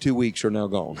 52 weeks are now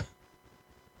gone.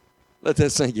 Let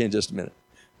that sink in just a minute.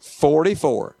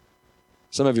 44.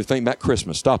 Some of you think about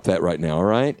Christmas. Stop that right now, all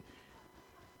right?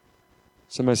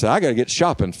 Somebody said, I got to get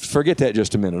shopping. Forget that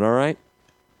just a minute, all right?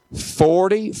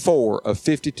 44 of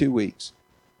 52 weeks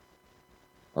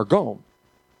are gone.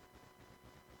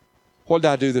 What did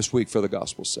I do this week for the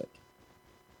gospel's sake?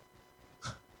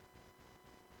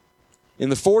 In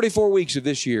the 44 weeks of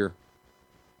this year,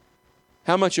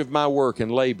 how much of my work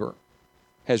and labor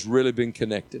has really been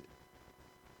connected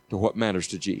to what matters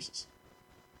to Jesus?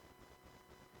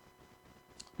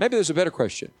 Maybe there's a better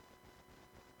question.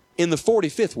 In the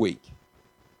 45th week,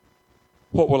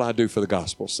 what will I do for the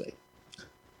gospel's sake?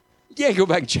 You can't go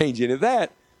back and change any of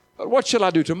that. But what shall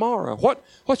I do tomorrow?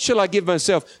 What shall I give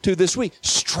myself to this week?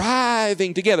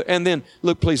 Striving together. And then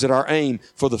look, please, at our aim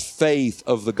for the faith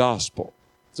of the gospel.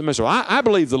 Somebody says, well, I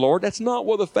believe the Lord. That's not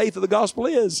what the faith of the gospel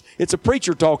is. It's a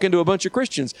preacher talking to a bunch of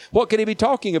Christians. What could he be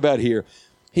talking about here?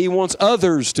 He wants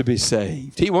others to be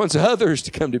saved. He wants others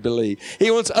to come to believe.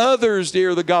 He wants others to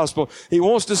hear the gospel. He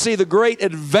wants to see the great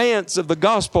advance of the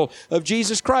gospel of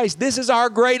Jesus Christ. This is our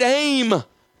great aim.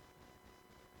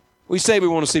 We say we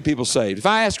want to see people saved. If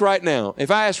I ask right now, how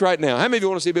many of you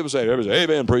want to see people saved? Everybody say,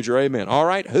 amen, preacher, amen. All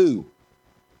right, who?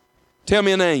 Tell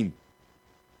me a name.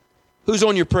 Who's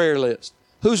on your prayer list?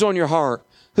 Who's on your heart?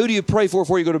 Who do you pray for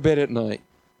before you go to bed at night?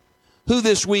 Who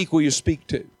this week will you speak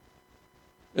to?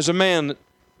 There's a man that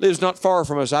lives not far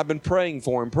from us. I've been praying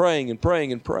for him,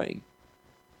 praying.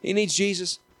 He needs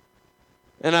Jesus.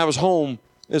 And I was home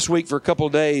this week for a couple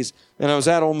of days, and I was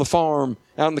out on the farm,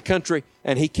 out in the country,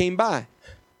 and he came by.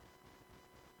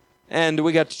 And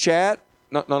we got to chat,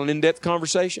 not an in-depth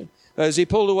conversation. As he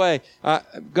pulled away,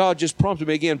 God just prompted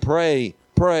me again, pray,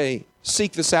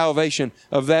 seek the salvation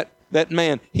of that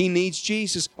man. He needs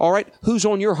Jesus. All right, who's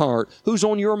on your heart? Who's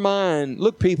on your mind?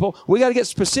 Look, people, we got to get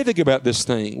specific about this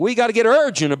thing. We got to get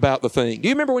urgent about the thing. Do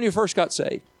you remember when you first got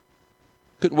saved?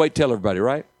 Couldn't wait to tell everybody,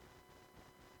 right?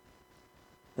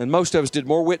 And most of us did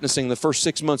more witnessing the first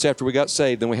 6 months after we got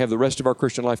saved than we have the rest of our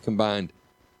Christian life combined.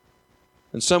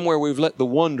 And somewhere we've let the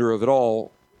wonder of it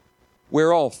all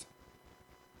wear off.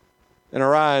 And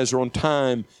our eyes are on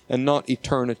time and not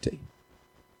eternity.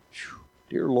 Whew,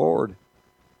 dear Lord,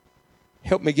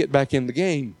 help me get back in the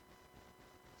game.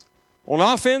 On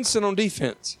offense and on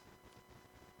defense.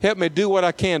 Help me do what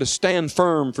I can to stand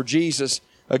firm for Jesus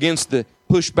against the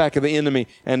pushback of the enemy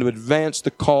and to advance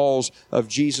the cause of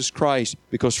Jesus Christ.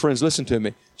 Because, friends, listen to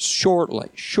me.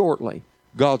 Shortly,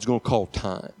 God's going to call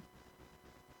time.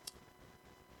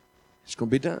 It's going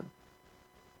to be done.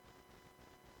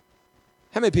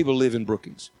 How many people live in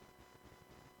Brookings?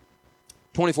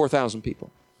 24,000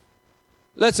 people.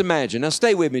 Let's imagine. Now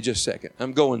stay with me just a second.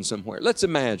 I'm going somewhere. Let's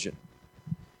imagine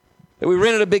that we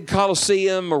rented a big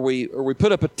coliseum or we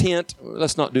put up a tent.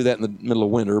 Let's not do that in the middle of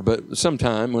winter, but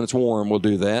sometime when it's warm we'll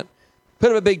do that.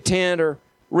 Put up a big tent or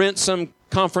rent some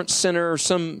conference center or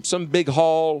some big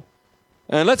hall.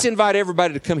 And let's invite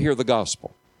everybody to come hear the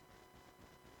gospel.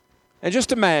 And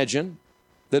just imagine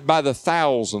that by the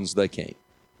thousands they came.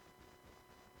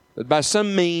 That by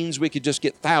some means we could just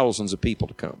get thousands of people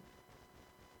to come.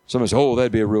 Somebody says, oh,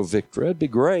 that'd be a real victory. That'd be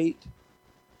great.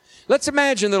 Let's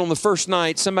imagine that on the first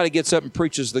night somebody gets up and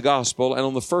preaches the gospel, and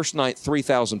on the first night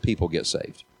 3,000 people get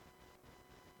saved.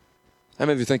 How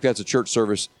many of you think that's a church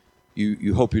service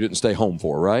you hope you didn't stay home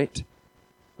for, right?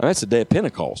 Now, that's the day of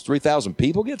Pentecost. 3,000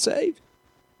 people get saved?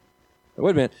 Now,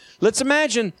 wait a minute. Let's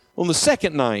imagine on the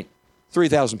second night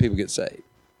 3,000 people get saved.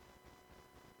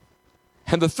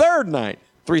 And the third night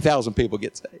 3,000 people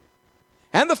get saved.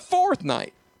 And the fourth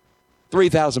night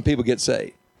 3,000 people get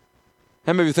saved.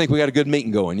 How many of you think we got a good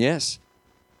meeting going? Yes?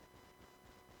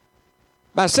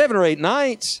 By 7 or 8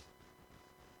 nights,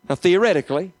 now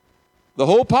theoretically, the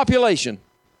whole population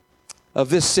of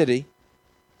this city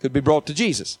could be brought to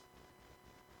Jesus.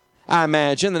 I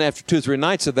imagine that after 2 or 3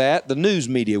 nights of that, the news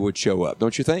media would show up,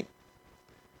 don't you think?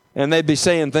 And they'd be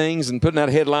saying things and putting out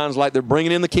headlines like they're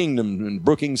bringing in the kingdom in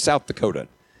Brookings, South Dakota.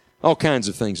 All kinds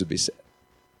of things would be said.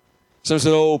 Some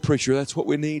said, oh, preacher, that's what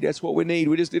we need. That's what we need.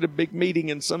 We just need a big meeting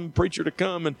and some preacher to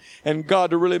come and God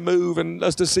to really move and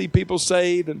us to see people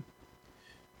saved. And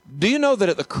do you know that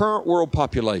at the current world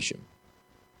population,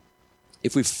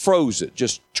 if we froze it,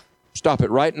 just stop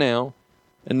it right now,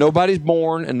 and nobody's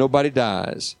born and nobody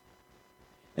dies,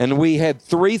 and we had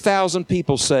 3,000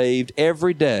 people saved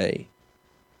every day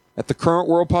at the current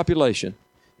world population,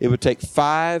 it would take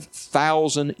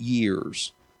 5,000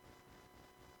 years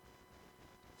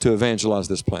to evangelize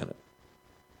this planet.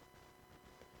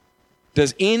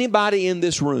 Does anybody in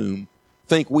this room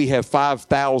think we have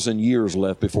 5,000 years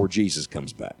left before Jesus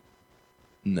comes back?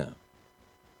 No.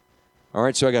 All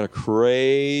right, so I got a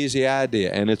crazy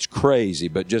idea, and it's crazy,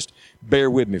 but just bear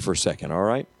with me for a second, all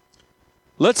right?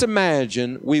 Let's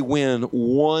imagine we win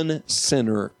one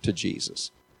sinner to Jesus.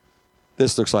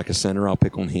 This looks like a sinner. I'll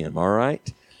pick on him, all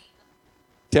right?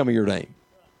 Tell me your name.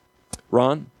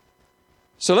 Ron?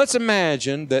 So let's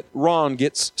imagine that Ron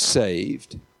gets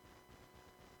saved,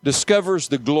 discovers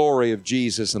the glory of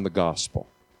Jesus and the gospel.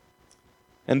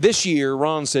 And this year,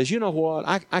 Ron says, you know what?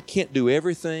 I can't do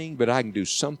everything, but I can do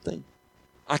something.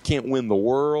 I can't win the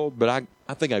world, but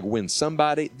I think I can win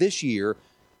somebody. This year,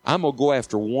 I'm going to go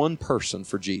after one person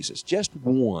for Jesus, just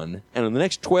one. And in the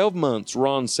next 12 months,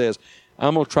 Ron says,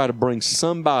 I'm going to try to bring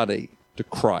somebody to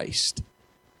Christ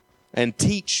and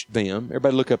teach them.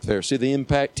 Everybody look up there. See the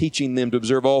impact? Teaching them to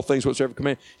observe all things whatsoever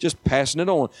command. Just passing it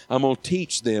on. I'm going to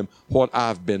teach them what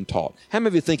I've been taught. How many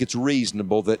of you think it's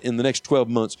reasonable that in the next 12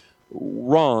 months,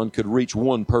 Ron could reach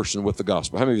one person with the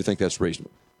gospel? How many of you think that's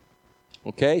reasonable?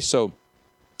 Okay, so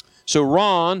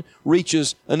Ron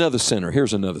reaches another sinner.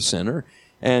 Here's another sinner.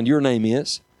 And your name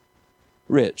is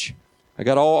Rich. I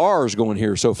got all R's going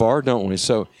here so far, don't we?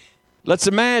 So let's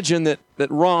imagine that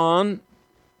Ron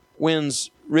wins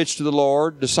Rich to the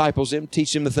Lord, disciples him,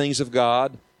 teaches him the things of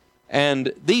God.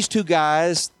 And these two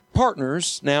guys,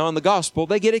 partners now in the gospel,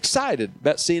 they get excited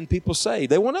about seeing people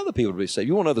saved. They want other people to be saved.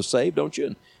 You want others saved, don't you?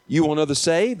 And you want others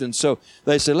saved. And so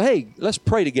they said, hey, let's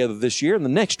pray together this year. In the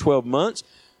next 12 months,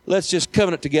 let's just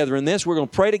covenant together in this. We're going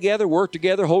to pray together, work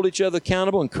together, hold each other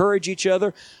accountable, encourage each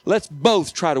other. Let's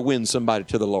both try to win somebody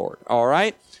to the Lord. All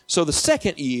right? So the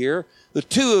second year, the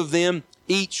two of them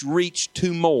each reach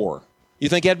 2 more. You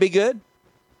think that'd be good?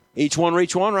 Each one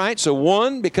reach 1, right? So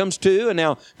 1 becomes 2, and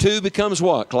now 2 becomes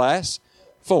what, class?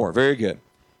 4. Very good.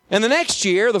 And the next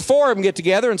year, the 4 of them get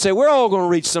together and say, we're all going to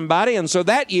reach somebody. And so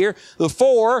that year, the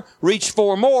 4 reach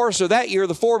 4 more. So that year,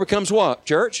 the 4 becomes what,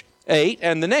 church? 8.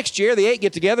 And the next year, the 8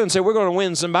 get together and say, we're going to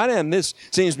win somebody. And this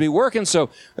seems to be working. So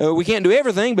we can't do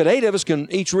everything, but 8 of us can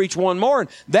each reach 1 more. And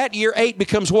that year, 8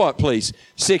 becomes what, please?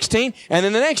 16. And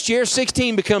then the next year,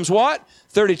 16 becomes what?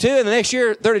 32. And the next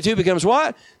year, 32 becomes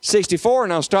what? 64.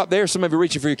 And I'll stop there. Some of you are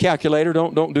reaching for your calculator.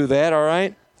 Don't do that, all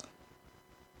right?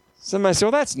 Somebody said,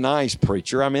 well, that's nice,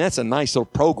 preacher. I mean, that's a nice little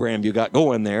program you got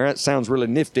going there. That sounds really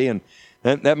nifty, and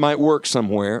that might work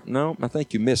somewhere. No, I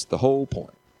think you missed the whole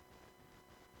point.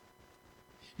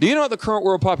 Do you know the current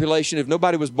world population, if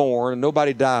nobody was born and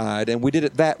nobody died, and we did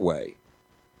it that way,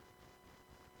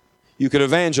 you could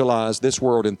evangelize this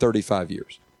world in 35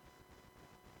 years.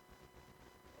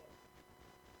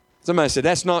 Somebody said,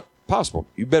 that's not possible.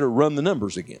 You better run the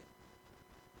numbers again.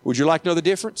 Would you like to know the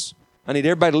difference? I need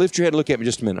everybody to lift your head and look at me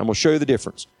just a minute. I'm going to show you the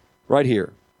difference right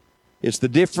here. It's the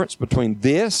difference between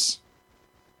this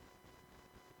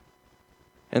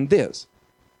and this.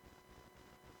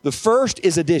 The first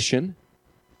is addition.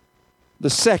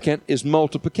 The second is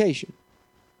multiplication.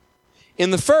 In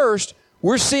the first,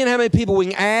 we're seeing how many people we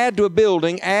can add to a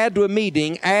building, add to a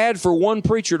meeting, add for one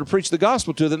preacher to preach the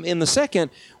gospel to them. In the second,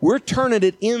 we're turning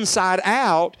it inside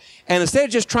out, and instead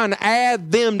of just trying to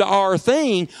add them to our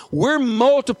thing, we're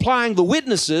multiplying the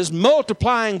witnesses,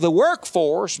 multiplying the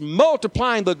workforce,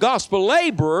 multiplying the gospel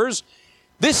laborers.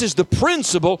 This is the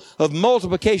principle of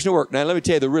multiplication of work. Now, let me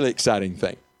tell you the really exciting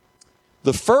thing.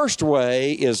 The first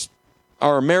way is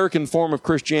our American form of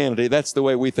Christianity. That's the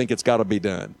way we think it's got to be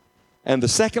done. And the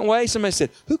second way, somebody said,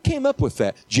 who came up with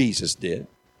that? Jesus did.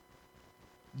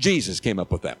 Jesus came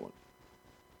up with that one.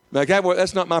 Now,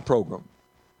 that's not my program.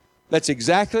 That's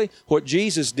exactly what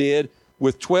Jesus did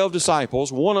with 12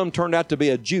 disciples. One of them turned out to be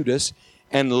a Judas,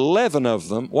 and 11 of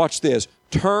them, watch this,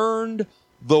 turned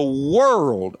the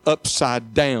world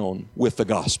upside down with the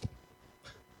gospel.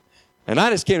 And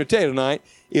I just came to tell you tonight,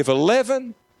 if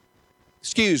 11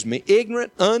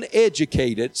 ignorant,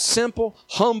 uneducated, simple,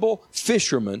 humble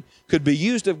fishermen could be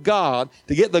used of God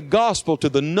to get the gospel to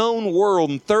the known world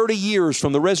in 30 years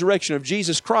from the resurrection of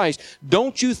Jesus Christ,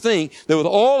 don't you think that with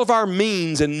all of our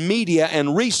means and media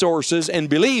and resources and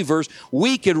believers,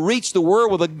 we could reach the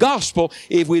world with the gospel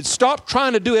if we'd stop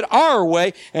trying to do it our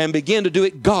way and begin to do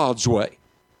it God's way?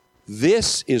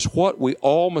 This is what we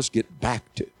all must get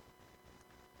back to.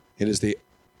 It is the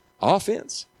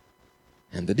offense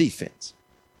and the defense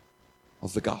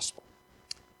of the gospel.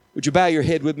 Would you bow your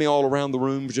head with me all around the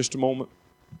room for just a moment?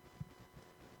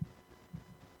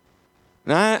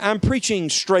 Now, I'm preaching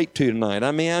straight to you tonight.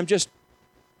 I mean,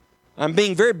 I'm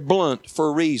being very blunt for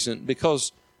a reason,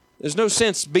 because there's no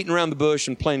sense beating around the bush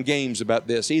and playing games about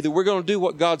this. Either we're going to do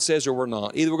what God says or we're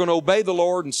not. Either we're going to obey the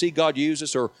Lord and see God use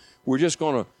us, or we're just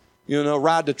going to,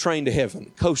 ride the train to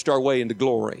heaven, coast our way into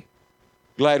glory.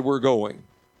 Glad we're going.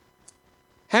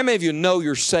 How many of you know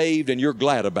you're saved and you're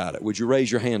glad about it? Would you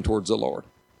raise your hand towards the Lord?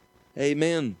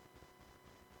 Amen.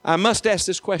 I must ask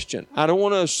this question. I don't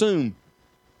want to assume.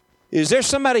 Is there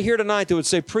somebody here tonight that would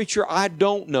say, preacher, I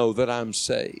don't know that I'm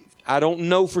saved. I don't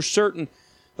know for certain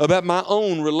about my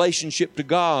own relationship to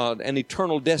God and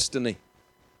eternal destiny.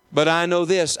 But I know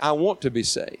this, I want to be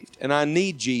saved and I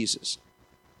need Jesus.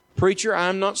 Preacher,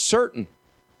 I'm not certain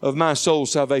of my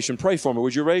soul's salvation. Pray for me.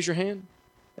 Would you raise your hand?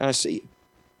 I see you.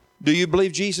 Do you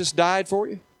believe Jesus died for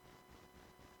you?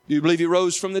 Do you believe He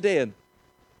rose from the dead?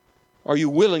 Are you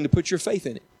willing to put your faith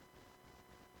in it?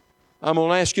 I'm going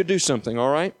to ask you to do something,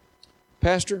 all right?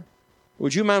 Pastor,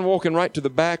 would you mind walking right to the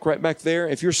back, right back there?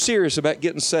 If you're serious about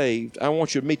getting saved, I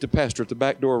want you to meet the pastor at the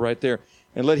back door right there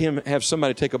and let him have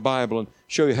somebody take a Bible and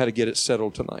show you how to get it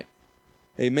settled tonight.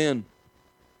 Amen.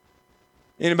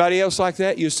 Anybody else like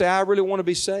that? You say, I really want to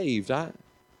be saved. I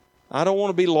don't want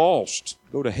to be lost,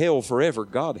 go to hell forever.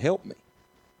 God help me.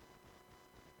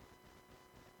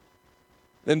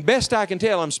 Then best I can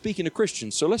tell, I'm speaking to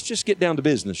Christians. So let's just get down to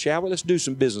business, shall we? Let's do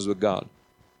some business with God.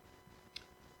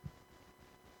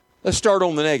 Let's start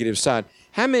on the negative side.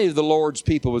 How many of the Lord's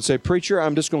people would say, preacher,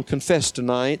 I'm just going to confess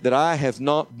tonight that I have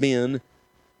not been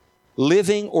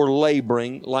living or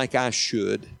laboring like I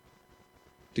should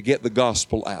to get the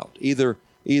gospel out? Either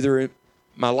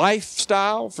my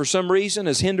lifestyle for some reason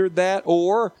has hindered that,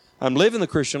 or I'm living the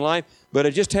Christian life, but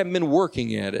I just haven't been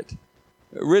working at it.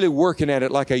 Really working at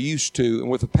it like I used to and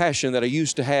with the passion that I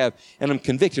used to have, and I'm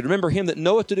convicted. Remember, him that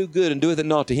knoweth to do good and doeth it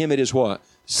not, to him it is what?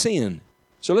 Sin.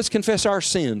 So let's confess our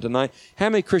sin tonight. How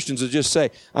many Christians would just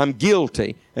say, I'm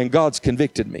guilty and God's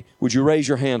convicted me? Would you raise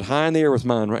your hand high in the air with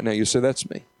mine right now? You say, that's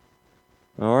me.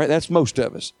 All right, that's most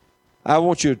of us. I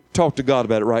want you to talk to God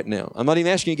about it right now. I'm not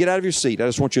even asking you to get out of your seat. I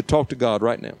just want you to talk to God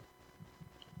right now.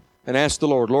 And ask the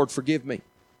Lord, Lord, forgive me.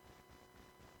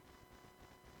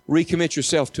 Recommit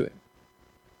yourself to Him.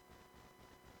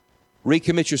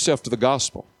 Recommit yourself to the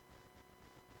gospel.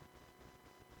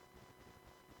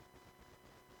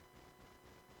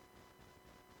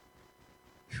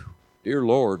 Whew. Dear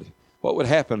Lord, what would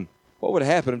happen? What would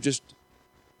happen if just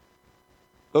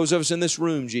those of us in this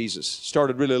room, Jesus,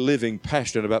 started really living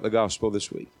passionate about the gospel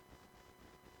this week?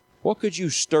 What could you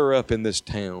stir up in this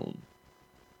town?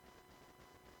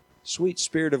 Sweet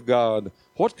Spirit of God,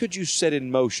 what could you set in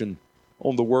motion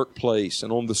on the workplace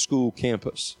and on the school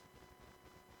campus?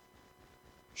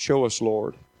 Show us,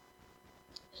 Lord.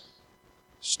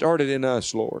 Start it in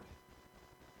us, Lord.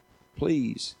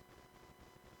 Please.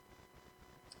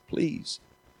 Please.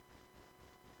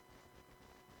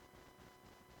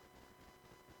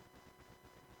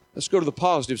 Let's go to the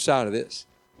positive side of this.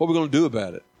 What are we going to do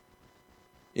about it?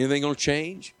 Anything going to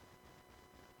change?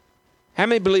 How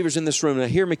many believers in this room, now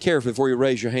hear me carefully before you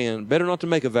raise your hand, better not to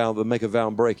make a vow than make a vow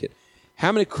and break it.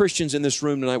 How many Christians in this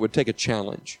room tonight would take a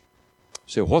challenge?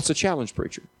 So what's a challenge,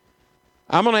 preacher?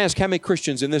 I'm going to ask how many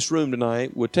Christians in this room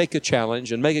tonight would take a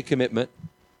challenge and make a commitment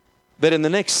that in the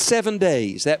next 7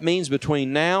 days, that means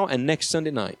between now and next Sunday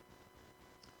night,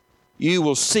 you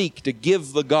will seek to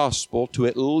give the gospel to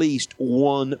at least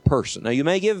one person. Now, you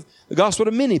may give the gospel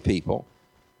to many people,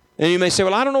 and you may say,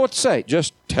 well, I don't know what to say.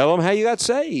 Just tell them how you got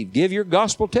saved. Give your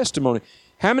gospel testimony.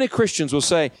 How many Christians will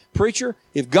say, preacher,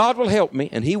 if God will help me,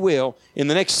 and He will, in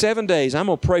the next 7 days, I'm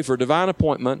going to pray for a divine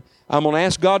appointment. I'm going to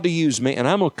ask God to use me, and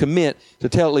I'm going to commit to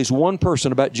tell at least one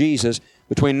person about Jesus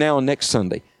between now and next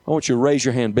Sunday. I want you to raise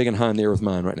your hand big and high in the air with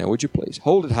mine right now. Would you please?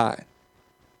 Hold it high.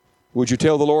 Would you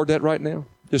tell the Lord that right now?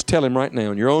 Just tell Him right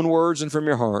now in your own words and from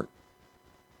your heart.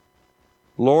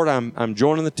 Lord, I'm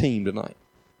joining the team tonight.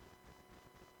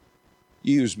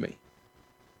 Use me.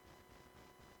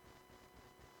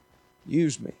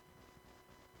 Use me.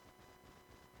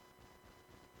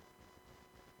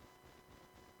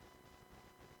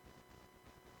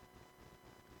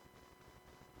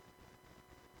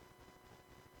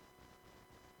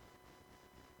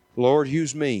 Lord,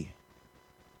 use me.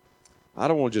 I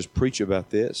don't want to just preach about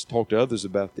this, talk to others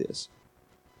about this.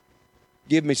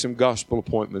 Give me some gospel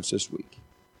appointments this week.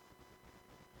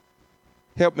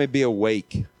 Help me be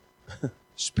awake,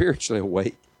 spiritually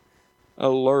awake,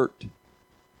 alert.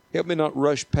 Help me not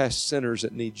rush past sinners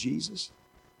that need Jesus.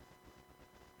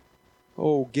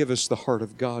 Oh, give us the heart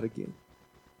of God again.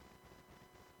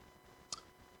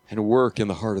 And work in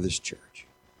the heart of this church.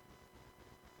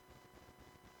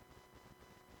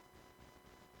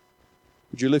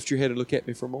 Would you lift your head and look at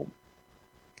me for a moment?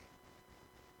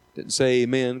 Didn't say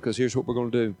amen, because here's what we're going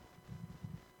to do.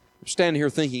 I'm standing here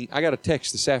thinking, I got a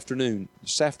text this afternoon,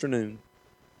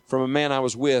 from a man I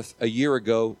was with a year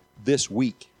ago this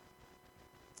week.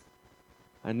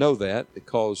 I know that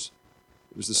because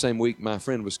it was the same week my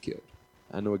friend was killed.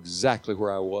 I know exactly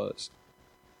where I was.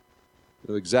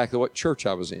 I know exactly what church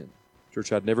I was in.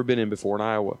 Church I'd never been in before in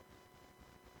Iowa.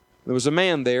 There was a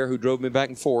man there who drove me back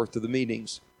and forth to the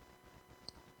meetings.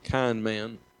 Kind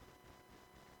man.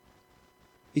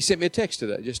 He sent me a text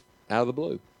today, just out of the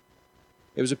blue.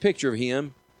 It was a picture of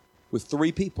him with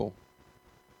 3 people.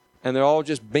 And they're all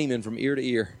just beaming from ear to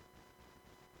ear.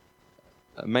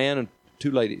 A man and 2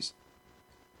 ladies.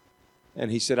 And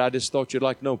he said, I just thought you'd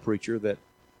like to know, preacher, that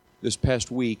this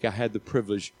past week I had the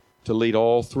privilege to lead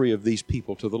all 3 of these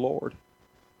people to the Lord.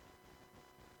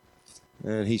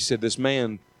 And he said, this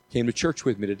man came to church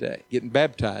with me today, getting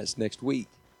baptized next week.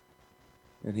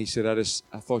 And he said,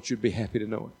 I thought you'd be happy to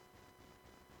know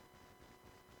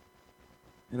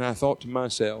it. And I thought to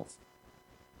myself,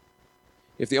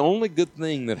 if the only good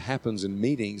thing that happens in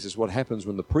meetings is what happens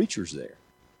when the preacher's there,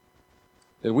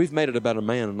 then we've made it about a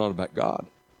man and not about God.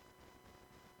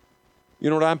 You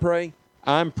know what I'm praying?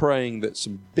 I'm praying that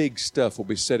some big stuff will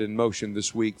be set in motion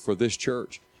this week for this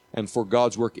church and for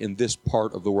God's work in this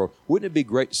part of the world. Wouldn't it be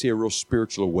great to see a real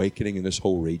spiritual awakening in this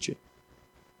whole region?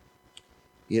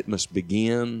 It must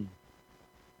begin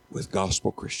with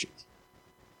gospel Christians.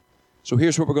 So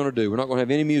here's what we're going to do. We're not going to have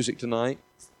any music tonight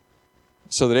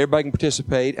so that everybody can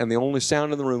participate, and the only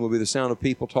sound in the room will be the sound of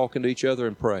people talking to each other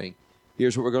and praying.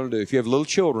 Here's what we're going to do. If you have little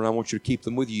children, I want you to keep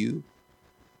them with you.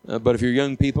 But if you're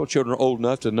young people, children are old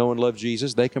enough to know and love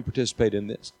Jesus, they can participate in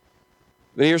this.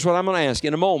 But here's what I'm going to ask.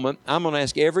 In a moment, I'm going to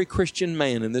ask every Christian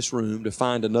man in this room to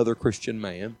find another Christian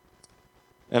man.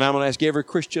 And I'm going to ask every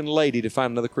Christian lady to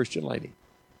find another Christian lady.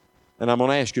 And I'm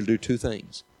going to ask you to do 2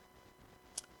 things.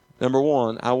 Number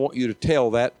 1, I want you to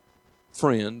tell that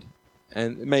friend,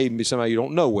 and it may even be somebody you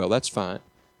don't know well, that's fine.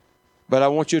 But I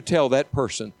want you to tell that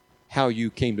person how you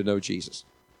came to know Jesus.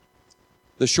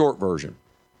 The short version.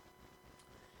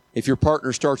 If your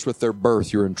partner starts with their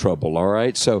birth, you're in trouble, all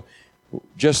right? So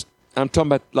I'm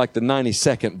talking about like the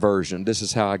 90-second version. This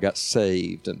is how I got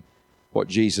saved and what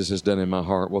Jesus has done in my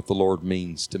heart, what the Lord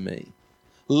means to me.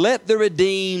 Let the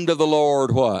redeemed of the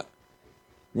Lord what?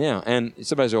 Yeah, and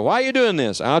somebody says, why are you doing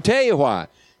this? I'll tell you why.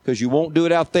 Because you won't do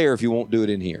it out there if you won't do it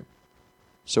in here.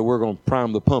 So we're going to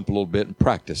prime the pump a little bit and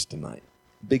practice tonight.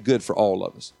 Be good for all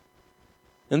of us.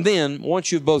 And then,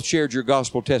 once you've both shared your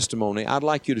gospel testimony, I'd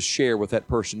like you to share with that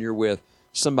person you're with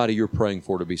somebody you're praying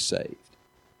for to be saved.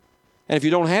 And if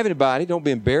you don't have anybody, don't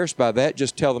be embarrassed by that.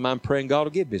 Just tell them I'm praying God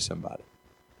will give me somebody.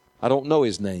 I don't know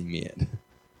his name yet.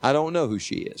 I don't know who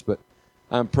she is, but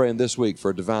I'm praying this week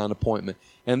for a divine appointment.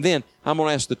 And then I'm going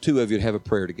to ask the two of you to have a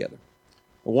prayer together.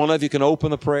 One of you can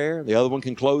open the prayer. The other one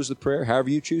can close the prayer, however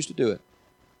you choose to do it.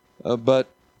 But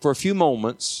for a few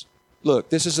moments, look,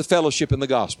 this is a fellowship in the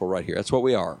gospel right here. That's what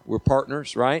we are. We're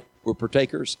partners, right? We're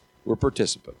partakers. We're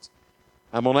participants.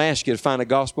 I'm going to ask you to find a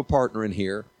gospel partner in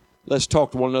here. Let's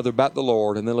talk to one another about the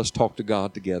Lord, and then let's talk to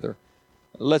God together.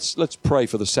 Let's pray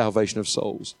for the salvation of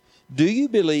souls. Do you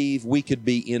believe we could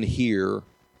be in here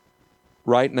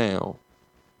right now,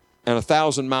 and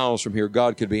 1,000 miles from here,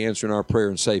 God could be answering our prayer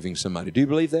and saving somebody? Do you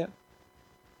believe that?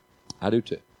 I do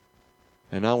too.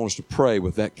 And I want us to pray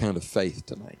with that kind of faith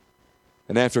tonight.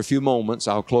 And after a few moments,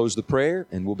 I'll close the prayer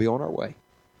and we'll be on our way.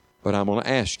 But I'm going to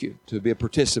ask you to be a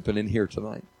participant in here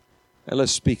tonight. And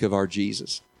let's speak of our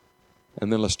Jesus.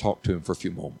 And then let's talk to Him for a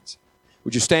few moments.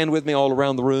 Would you stand with me all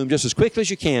around the room just as quickly as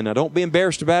you can? Now, don't be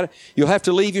embarrassed about it. You'll have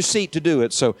to leave your seat to do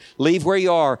it. So leave where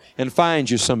you are and find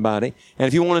you somebody. And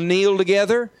if you want to kneel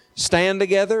together, stand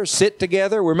together, sit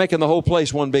together. We're making the whole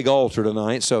place one big altar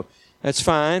tonight, so that's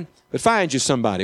fine. But find you somebody.